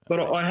of it, but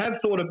I have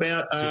thought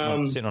about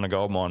sitting on a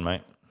gold mine,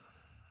 mate.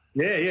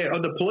 Yeah.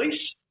 The police,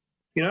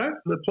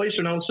 the police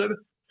are an old service,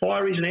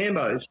 fireys and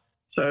ambos.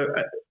 So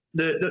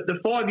the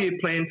 5-year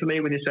plan for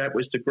me with this app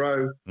was to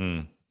grow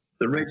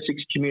the Red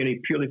 6 community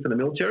purely for the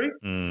military,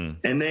 and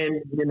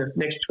then in the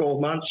next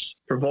 12 months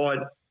provide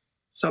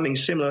something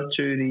similar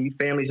to the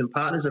families and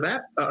partners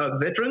of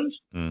veterans.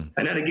 And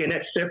that again,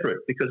 that's separate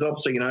because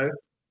obviously,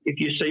 if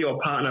you see your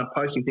partner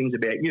posting things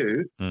about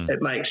you,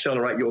 it may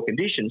accelerate your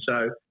condition.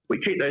 So we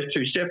keep those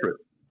two separate.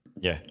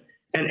 Yeah.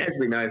 And as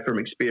we know from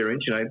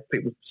experience,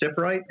 people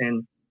separate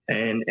and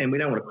we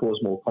don't want to cause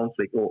more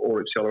conflict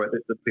or accelerate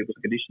the people's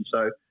condition.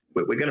 So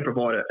we're going to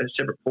provide a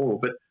separate portal.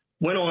 But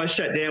when I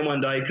sat down one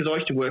day, because I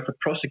used to work for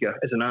Prosegur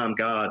as an armed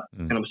guard,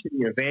 and I was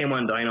sitting in a van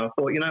one day and I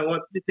thought, you know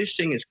what, this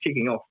thing is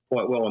kicking off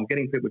quite well. I'm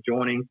getting people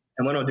joining.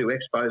 And when I do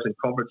expos and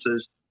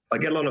conferences, I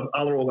get a lot of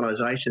other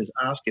organisations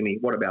asking me,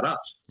 what about us?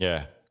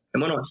 Yeah.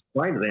 And when I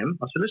explained to them,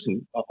 I said,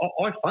 listen,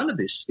 I funded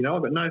this. You know,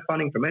 I've got no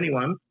funding from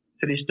anyone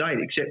to this date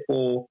except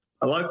for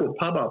a local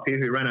pub up here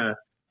who ran a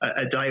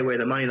day where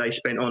the money they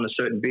spent on a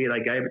certain beer,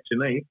 they gave it to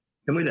me.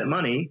 And with that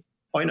money,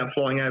 I ended up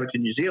flying over to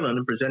New Zealand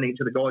and presenting it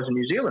to the guys in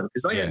New Zealand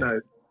because they had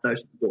no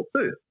support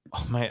too.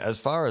 Oh, mate, as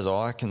far as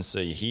I can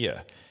see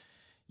here,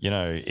 you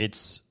know,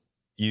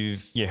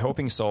 you're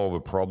helping solve a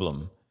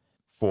problem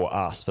for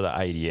us, for the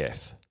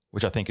ADF,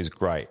 which I think is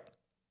great.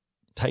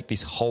 Take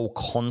this whole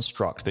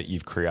construct that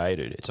you've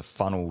created, it's a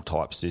funnel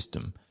type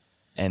system,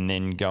 and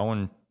then go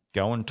and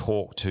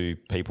talk to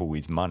people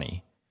with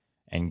money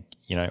and,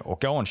 you know, or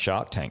go on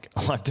Shark Tank,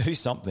 like do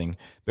something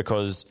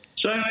because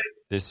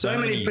there's so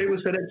many people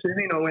said it to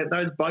me and I went,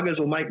 those buggers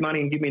will make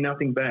money and give me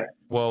nothing back.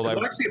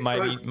 Well,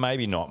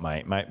 maybe not,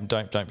 mate.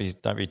 Don't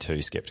be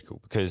too skeptical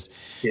because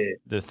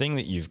the thing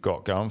that you've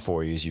got going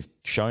for you is you've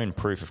shown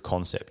proof of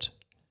concept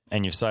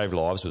and you've saved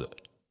lives with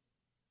it.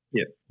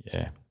 Yep.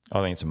 Yeah.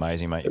 I think it's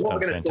amazing, mate. You've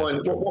done a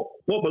fantastic job.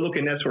 What we're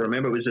looking at, to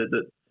remember, was that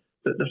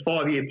the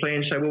 5-year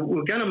plan. So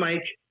we're going to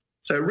make,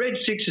 so Red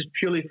 6 is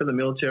purely for the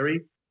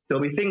military.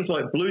 There'll be things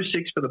like Blue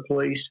 6 for the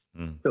police.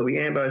 There'll be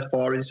Ambos,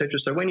 fires, etc.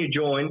 So when you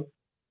join,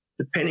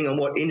 depending on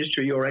what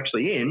industry you're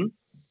actually in,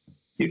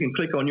 you can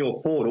click on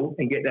your portal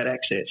and get that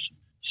access.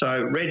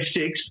 So Red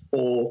 6,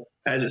 or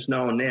as it's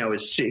known now as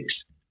 6,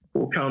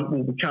 will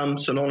become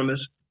synonymous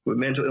with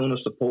mental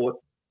illness support,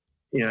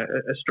 you know,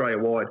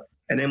 Australia-wide.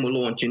 And then we'll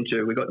launch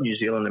into, we've got New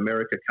Zealand,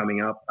 America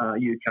coming up,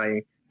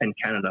 UK and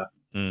Canada.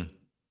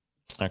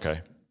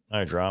 Okay.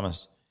 No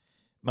dramas.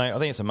 Mate, I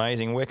think it's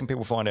amazing. Where can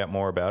people find out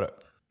more about it?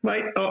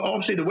 Mate,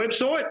 obviously the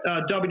website,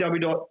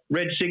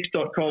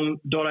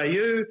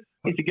 www.red6.com.au.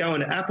 If you go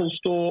into Apple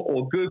Store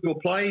or Google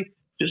Play,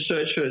 just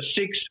search for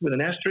 6 with an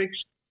asterisk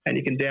and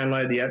you can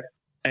download the app.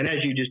 And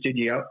as you just did,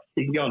 you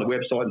can go on the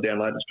website and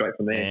download it straight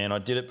from there. And I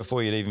did it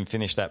before you'd even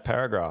finished that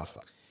paragraph.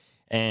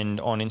 And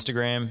on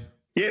Instagram?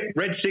 Yeah,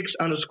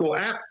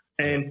 Red6_app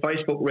and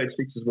Facebook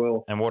Red6 as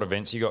well. And what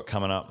events you got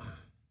coming up?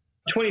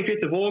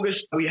 25th of August,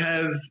 we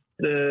have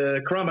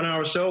the Currumbin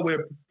RSL.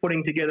 We're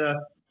putting together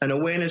an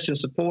awareness and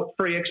support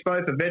free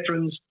expo for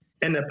veterans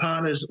and their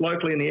partners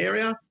locally in the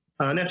area.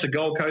 And that's the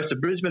Gold Coast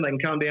of Brisbane. They can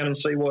come down and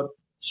see what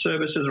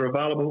services are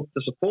available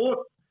to support.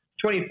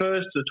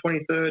 21st to the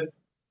 23rd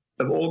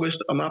of August,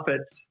 I'm up at,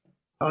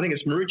 I think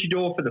it's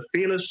Maroochydore for the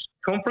Fearless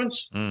Conference,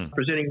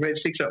 presenting Red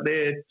 6 up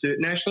there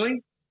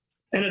nationally.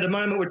 And at the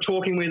moment, we're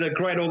talking with a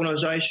great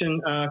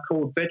organisation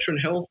called Veteran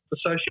Health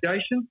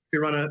Association, who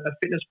run a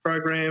fitness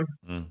program,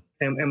 and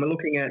we're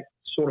looking at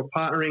sort of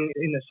partnering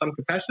in some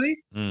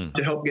capacity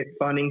to help get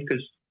funding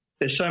because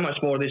there's so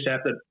much more of this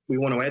app that we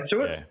want to add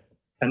to it. Yeah.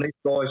 And these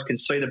guys can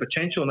see the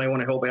potential and they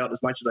want to help out as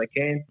much as they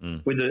can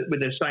with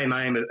the same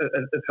aim of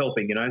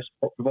helping, you know,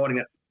 providing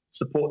that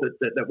support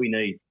that we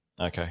need.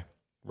 Okay.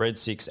 Red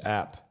 6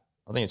 app.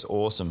 I think it's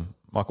awesome.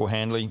 Michael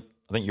Handley,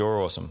 I think you're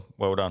awesome.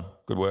 Well done.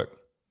 Good work.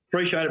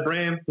 Appreciate it,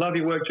 Bram. Love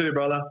your work too,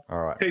 brother. All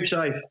right. Keep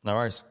safe. No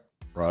worries.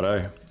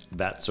 Righto.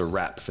 That's a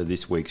wrap for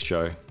this week's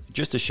show.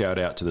 Just a shout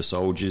out to the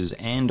soldiers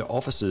and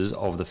officers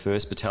of the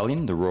 1st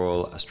Battalion, the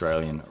Royal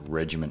Australian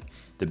Regiment,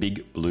 the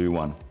big blue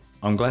one.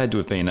 I'm glad to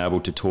have been able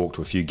to talk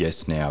to a few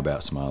guests now about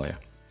Somalia.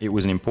 It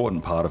was an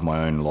important part of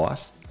my own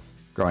life.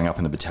 Growing up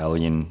in the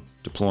battalion,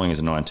 deploying as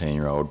a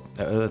 19-year-old,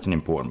 that's an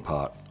important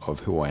part of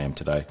who I am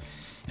today.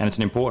 And it's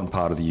an important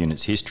part of the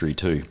unit's history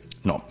too.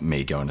 Not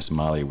me going to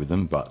Somalia with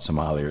them, but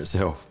Somalia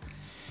itself.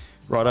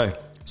 Righto,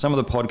 some of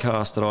the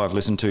podcasts that I've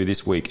listened to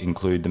this week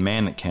include the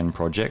Man That Can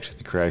Project,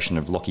 the creation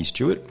of Lockie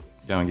Stewart.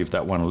 Go and give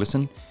that one a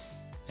listen.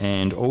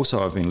 And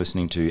also I've been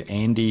listening to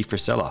Andy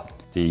Frisella,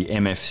 the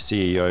MF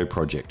CEO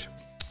project.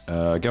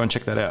 Go and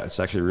check that out. It's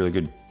actually really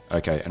good.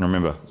 Okay, and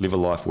remember, live a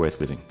life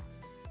worth living.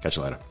 Catch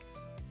you later.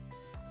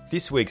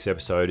 This week's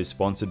episode is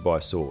sponsored by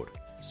SWORD,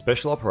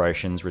 Special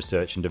Operations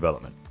Research and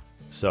Development.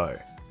 So,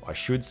 I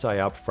should say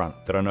up front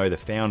that I know the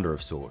founder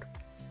of SWORD.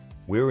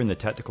 We were in the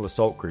Tactical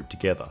Assault Group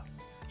together.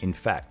 In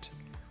fact,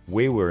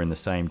 we were in the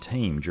same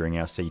team during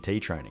our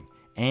CT training,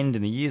 and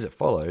in the years that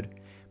followed,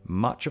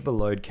 much of the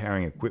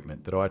load-carrying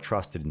equipment that I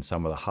trusted in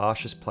some of the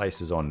harshest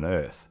places on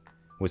Earth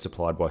was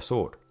supplied by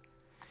SWORD.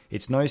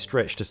 It's no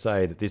stretch to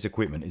say that this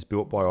equipment is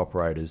built by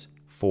operators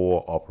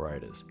for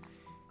operators.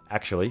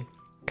 Actually,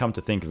 come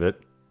to think of it,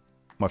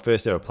 my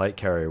first ever plate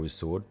carrier was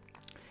SWORD,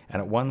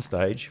 and at one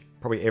stage,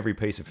 probably every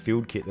piece of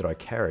field kit that I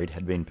carried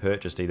had been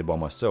purchased either by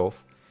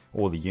myself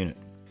or the unit.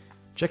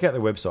 Check out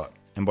their website,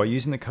 and by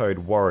using the code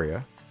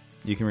WARRIOR,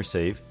 you can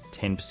receive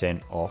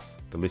 10% off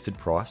the listed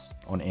price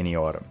on any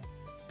item.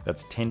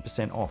 That's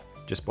 10% off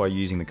just by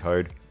using the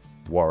code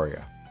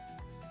WARRIOR.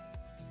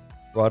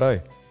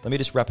 Righto, let me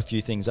just wrap a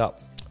few things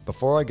up.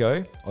 Before I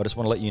go, I just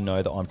want to let you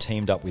know that I'm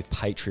teamed up with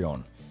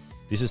Patreon.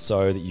 This is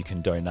so that you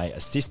can donate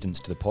assistance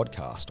to the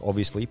podcast.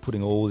 Obviously,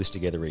 putting all this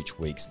together each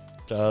week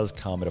does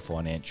come at a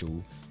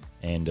financial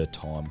and a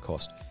time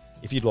cost.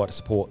 If you'd like to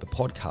support the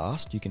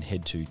podcast, you can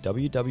head to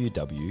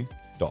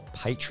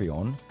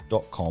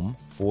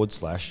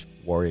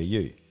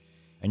www.patreon.com/warrioru,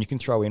 and you can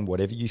throw in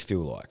whatever you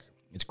feel like.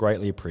 It's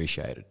greatly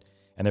appreciated.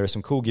 And there are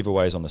some cool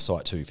giveaways on the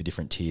site too for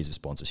different tiers of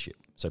sponsorship.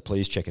 So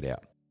please check it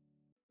out.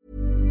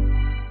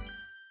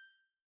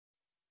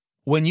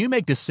 When you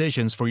make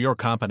decisions for your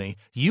company,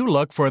 you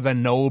look for the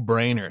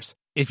no-brainers.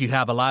 If you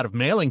have a lot of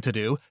mailing to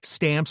do,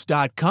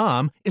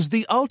 Stamps.com is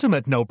the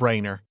ultimate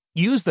no-brainer.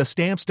 Use the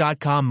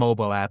Stamps.com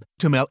mobile app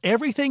to mail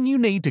everything you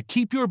need to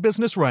keep your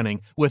business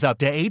running with up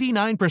to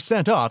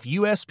 89% off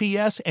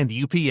USPS and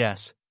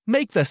UPS.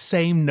 Make the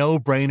same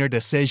no-brainer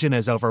decision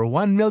as over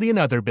 1 million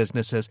other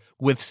businesses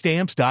with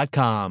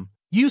Stamps.com.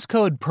 Use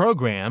code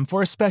PROGRAM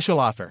for a special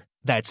offer.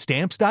 That's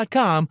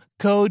Stamps.com,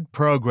 code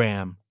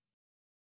PROGRAM.